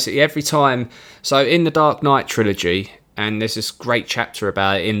 because basically every time, so in the Dark Knight trilogy, and there's this great chapter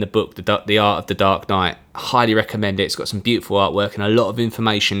about it in the book, The Art of the Dark Knight. I highly recommend it. It's got some beautiful artwork and a lot of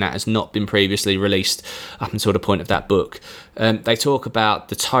information that has not been previously released up until the point of that book. They talk about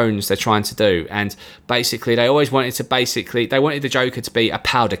the tones they're trying to do, and basically they always wanted the Joker to be a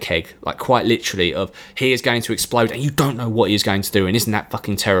powder keg, like quite literally, of he is going to explode and you don't know what he's going to do, and isn't that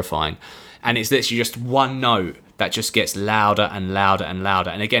fucking terrifying? And it's literally just one note that just gets louder and louder and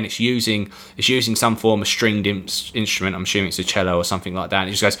louder. And again, it's using some form of stringed instrument. I'm assuming it's a cello or something like that. And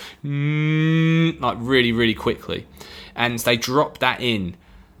it just goes like really, really quickly. And they drop that in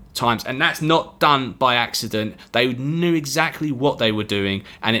times. And that's not done by accident. They knew exactly what they were doing,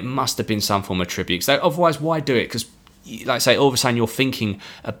 and it must have been some form of tribute. So otherwise, why do it? Because, like I say, all of a sudden you're thinking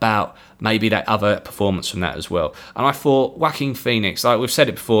about maybe that other performance from that as well. And I thought Joaquin Phoenix, like we've said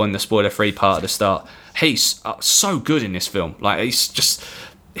it before in the spoiler-free part at the start, he's so good in this film. Like,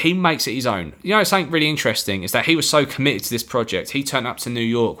 he makes it his own. Something really interesting is that he was so committed to this project. He turned up to New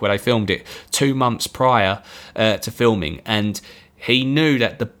York where they filmed it 2 months prior to filming, and he knew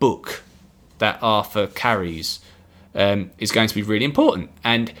that the book that Arthur carries is going to be really important.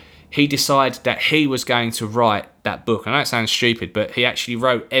 And he decided that he was going to write that book. I know it sounds stupid, but he actually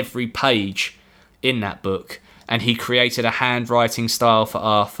wrote every page in that book, and he created a handwriting style for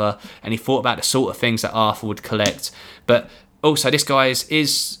Arthur, and he thought about the sort of things that Arthur would collect. But also, this guy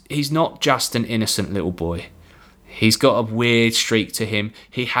he's not just an innocent little boy. He's got a weird streak to him.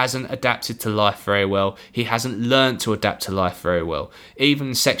 He hasn't adapted to life very well. He hasn't learned to adapt to life very well.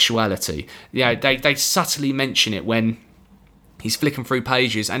 Even sexuality. They subtly mention it when he's flicking through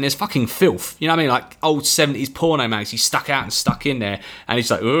pages, and there's fucking filth. You know what I mean? Like old 70s porno magazines stuck out and stuck in there, and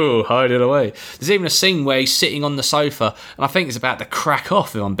he's like, oh, hide it away. There's even a scene where he's sitting on the sofa, and I think it's about to crack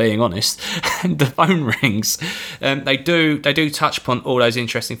off, if I'm being honest, and the phone rings. They do touch upon all those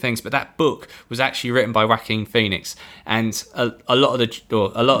interesting things, but that book was actually written by Joaquin Phoenix, and a lot of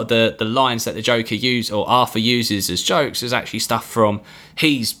the lines that the Joker or Arthur uses as jokes is actually stuff from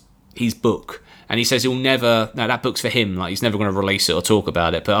his book. And he says that book's for him. Like, he's never going to release it or talk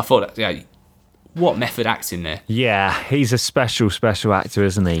about it. But I thought, what method acting there? Yeah, he's a special actor,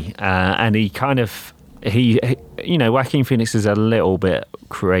 isn't he? And he kind of, Joaquin Phoenix is a little bit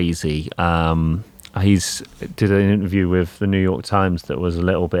crazy. He's did an interview with the New York Times that was a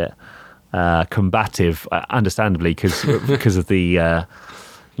little bit combative, understandably, because of the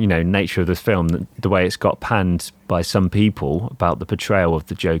nature of this film, the way it's got panned by some people about the portrayal of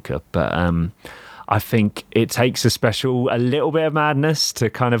the Joker. But I think it takes a little bit of madness to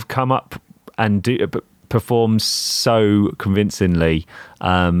kind of come up and perform so convincingly.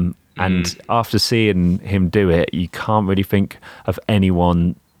 And after seeing him do it, you can't really think of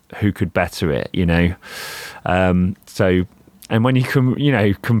anyone who could better it, And when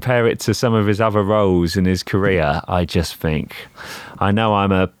you compare it to some of his other roles in his career, I just think, I know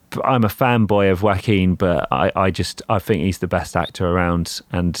I'm a fanboy of Joaquin, but I think he's the best actor around,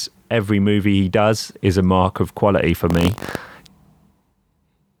 and every movie he does is a mark of quality for me.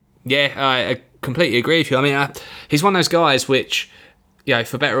 Yeah, I completely agree with you. I mean, he's one of those guys which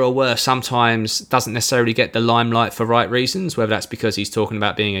for better or worse, sometimes doesn't necessarily get the limelight for right reasons, whether that's because he's talking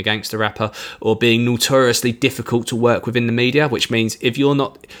about being a gangster rapper or being notoriously difficult to work with in the media, which means if you're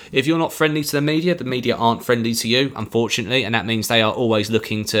not friendly to the media aren't friendly to you, unfortunately, and that means they are always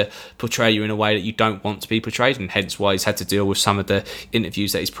looking to portray you in a way that you don't want to be portrayed, and hence why he's had to deal with some of the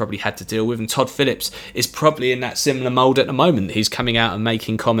interviews that he's probably had to deal with. And Todd Phillips is probably in that similar mould at the moment. He's coming out and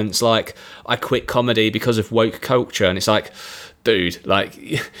making comments like, I quit comedy because of woke culture, and it's like, dude, like,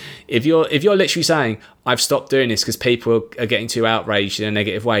 if you're literally saying I've stopped doing this because people are getting too outraged in a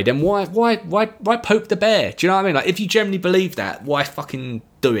negative way, then why poke the bear? Do you know what I mean? Like, if you genuinely believe that, why fucking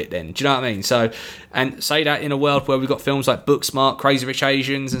do it then? Do you know what I mean? So, and say that in a world where we've got films like Booksmart, Crazy Rich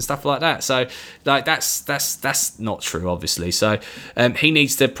Asians, and stuff like that. So, like, that's not true, obviously. So, he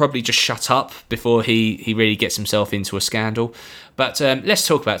needs to probably just shut up before he really gets himself into a scandal. But let's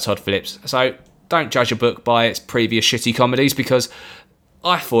talk about Todd Phillips. So, don't judge a book by its previous shitty comedies, because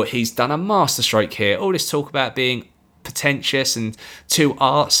I thought he's done a masterstroke here. All this talk about being pretentious and too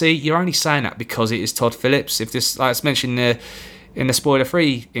artsy, you're only saying that because it is Todd Phillips. If this, like I mentioned in the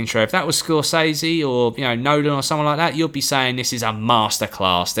spoiler-free intro, if that was Scorsese or Nolan or someone like that, you'd be saying this is a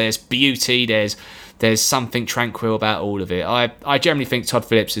masterclass. There's beauty, there's something tranquil about all of it. I generally think Todd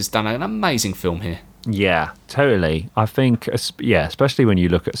Phillips has done an amazing film here. Yeah, totally. I think, especially when you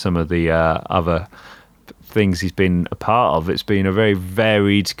look at some of the other things he's been a part of, it's been a very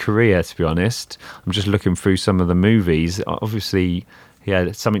varied career, to be honest. I'm just looking through some of the movies. Obviously, he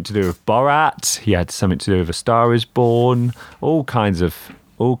had something to do with Borat. He had something to do with A Star Is Born. All kinds of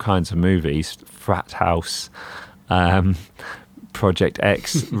movies. Frat House, Project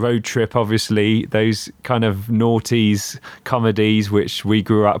X, Road Trip. Obviously, those kind of noughties comedies which we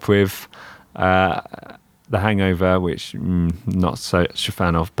grew up with. The Hangover, which not such a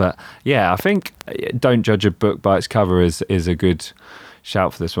fan of, but yeah, I think don't judge a book by its cover is a good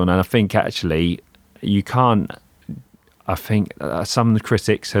shout for this one. And I think actually you can't. I think some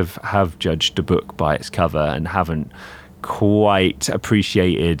critics have judged a book by its cover and haven't quite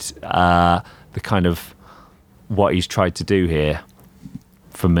appreciated the kind of what he's tried to do here.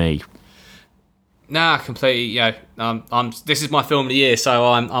 For me. Nah, completely. This is my film of the year,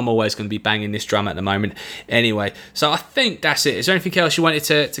 so I'm always going to be banging this drum at the moment. Anyway, so I think that's it. Is there anything else you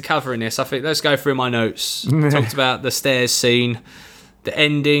wanted to cover in this? I think let's go through my notes. Talked about the stairs scene, the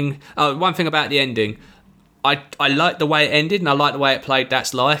ending. Oh, one thing about the ending, I like the way it ended, and I like the way it played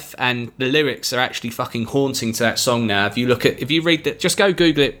That's Life, and the lyrics are actually fucking haunting to that song now. If you read that, just go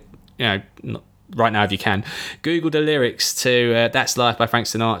Google it. Right now if you can, Google the lyrics to That's Life by Frank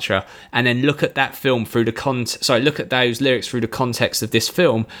Sinatra, and then look at that film through look at those lyrics through the context of this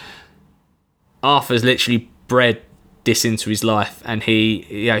film. Arthur's literally bred this into his life, and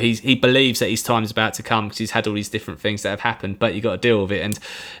he believes that his time is about to come because he's had all these different things that have happened, but you got to deal with it.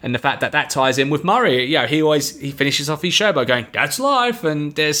 And the fact that ties in with Murray, he finishes off his show by going, "That's life,"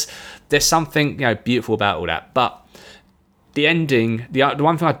 and there's something beautiful about all that. But the ending, the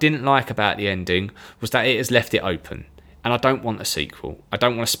one thing I didn't like about the ending was that it has left it open. And I don't want a sequel. I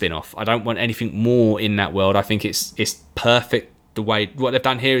don't want a spin-off. I don't want anything more in that world. I think it's perfect. The way what they've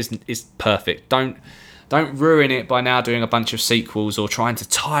done here is perfect. Don't ruin it by now doing a bunch of sequels or trying to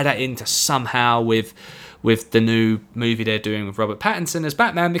tie that into somehow with the new movie they're doing with Robert Pattinson as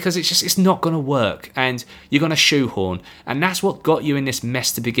Batman, because it's not going to work, and you're going to shoehorn, and that's what got you in this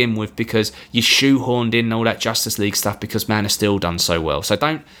mess to begin with, because you shoehorned in all that Justice League stuff because Man of Steel done so well. So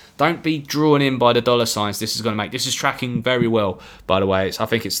don't be drawn in by the dollar signs this is going to make. This is tracking very well, by the way. I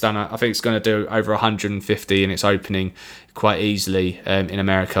think it's going to do over 150 in its opening quite easily in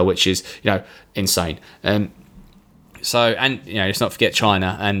America, which is insane. So, and let's not forget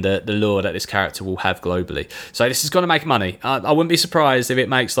China and the lure that this character will have globally. So this is going to make money. I wouldn't be surprised if it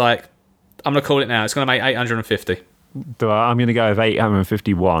makes I'm going to call it now. It's going to make 850. I'm going to go with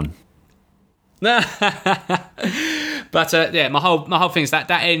 851. But my whole thing is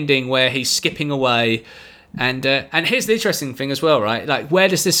that ending where he's skipping away, and here's the interesting thing as well, right? Like,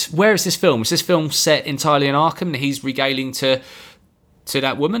 where is this film? Is this film set entirely in Arkham and he's regaling to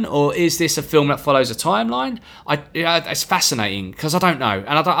that woman, or is this a film that follows a timeline? It's fascinating because I don't know,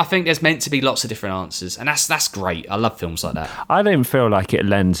 and I think there's meant to be lots of different answers, and that's great. I love films like that. I don't feel like it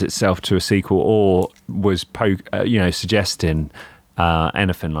lends itself to a sequel or was suggesting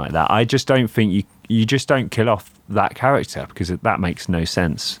anything like that. I just don't think you just don't kill off that character, because that makes no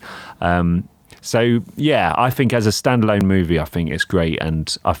sense. So yeah, I think as a standalone movie, I think it's great,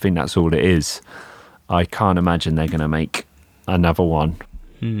 and I think that's all it is. I can't imagine they're going to make another one.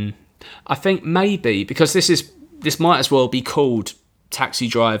 I think maybe because this might as well be called Taxi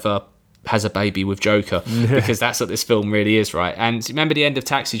Driver has a baby with Joker, because that's what this film really is, right? And remember the end of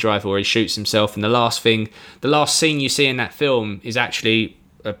Taxi Driver where he shoots himself, and the last scene you see in that film is actually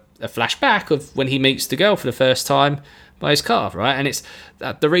a flashback of when he meets the girl for the first time by his car, right? And it's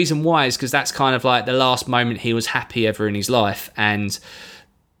the reason why is because that's kind of like the last moment he was happy ever in his life, and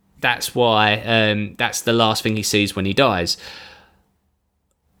that's why that's the last thing he sees when he dies.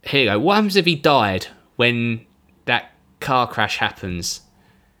 Here you go. What happens if he died when that car crash happens?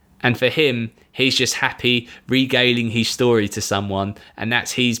 And for him, he's just happy regaling his story to someone, and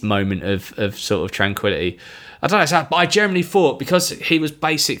that's his moment of sort of tranquility. I don't know, but I generally thought, because he was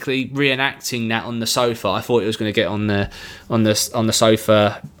basically reenacting that on the sofa, I thought he was going to get on the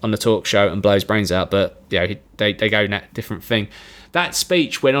sofa on the talk show and blow his brains out. But yeah, they go in that different thing. That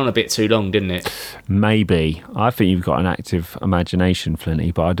speech went on a bit too long, didn't it? Maybe. I think you've got an active imagination,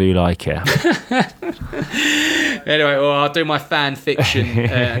 Flinty, but I do like it. Anyway, well, I'll do my fan fiction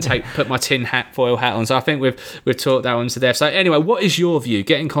and put my foil hat on. So I think we've talked that one to death. So anyway, what is your view?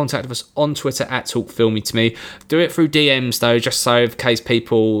 Get in contact with us on Twitter at TalkFilmyToMe. Do it through DMs though, just so in case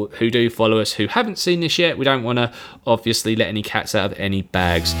people who do follow us who haven't seen this yet, we don't want to obviously let any cats out of any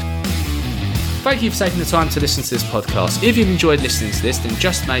bags. Thank you for taking the time to listen to this podcast. If you've enjoyed listening to this, then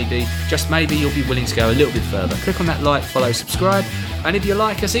just maybe you'll be willing to go a little bit further. Click on that like, follow, subscribe. And if you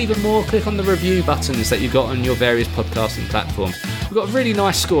like us even more, click on the review buttons that you've got on your various podcasting platforms. We've got a really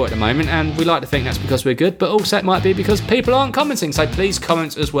nice score at the moment, and we like to think that's because we're good, but also it might be because people aren't commenting. So please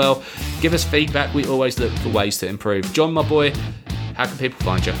comment as well. Give us feedback. We always look for ways to improve. John, my boy, how can people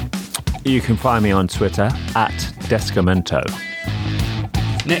find you? You can find me on Twitter at Descamento.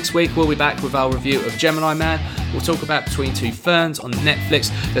 Next week, we'll be back with our review of Gemini Man. We'll talk about Between Two Ferns on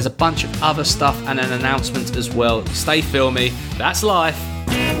Netflix. There's a bunch of other stuff and an announcement as well. Stay filmy. That's life.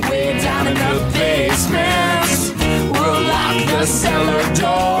 Way down in the basement, we'll lock the cellar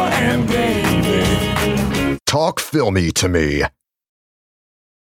door and baby. Talk Filmy to Me.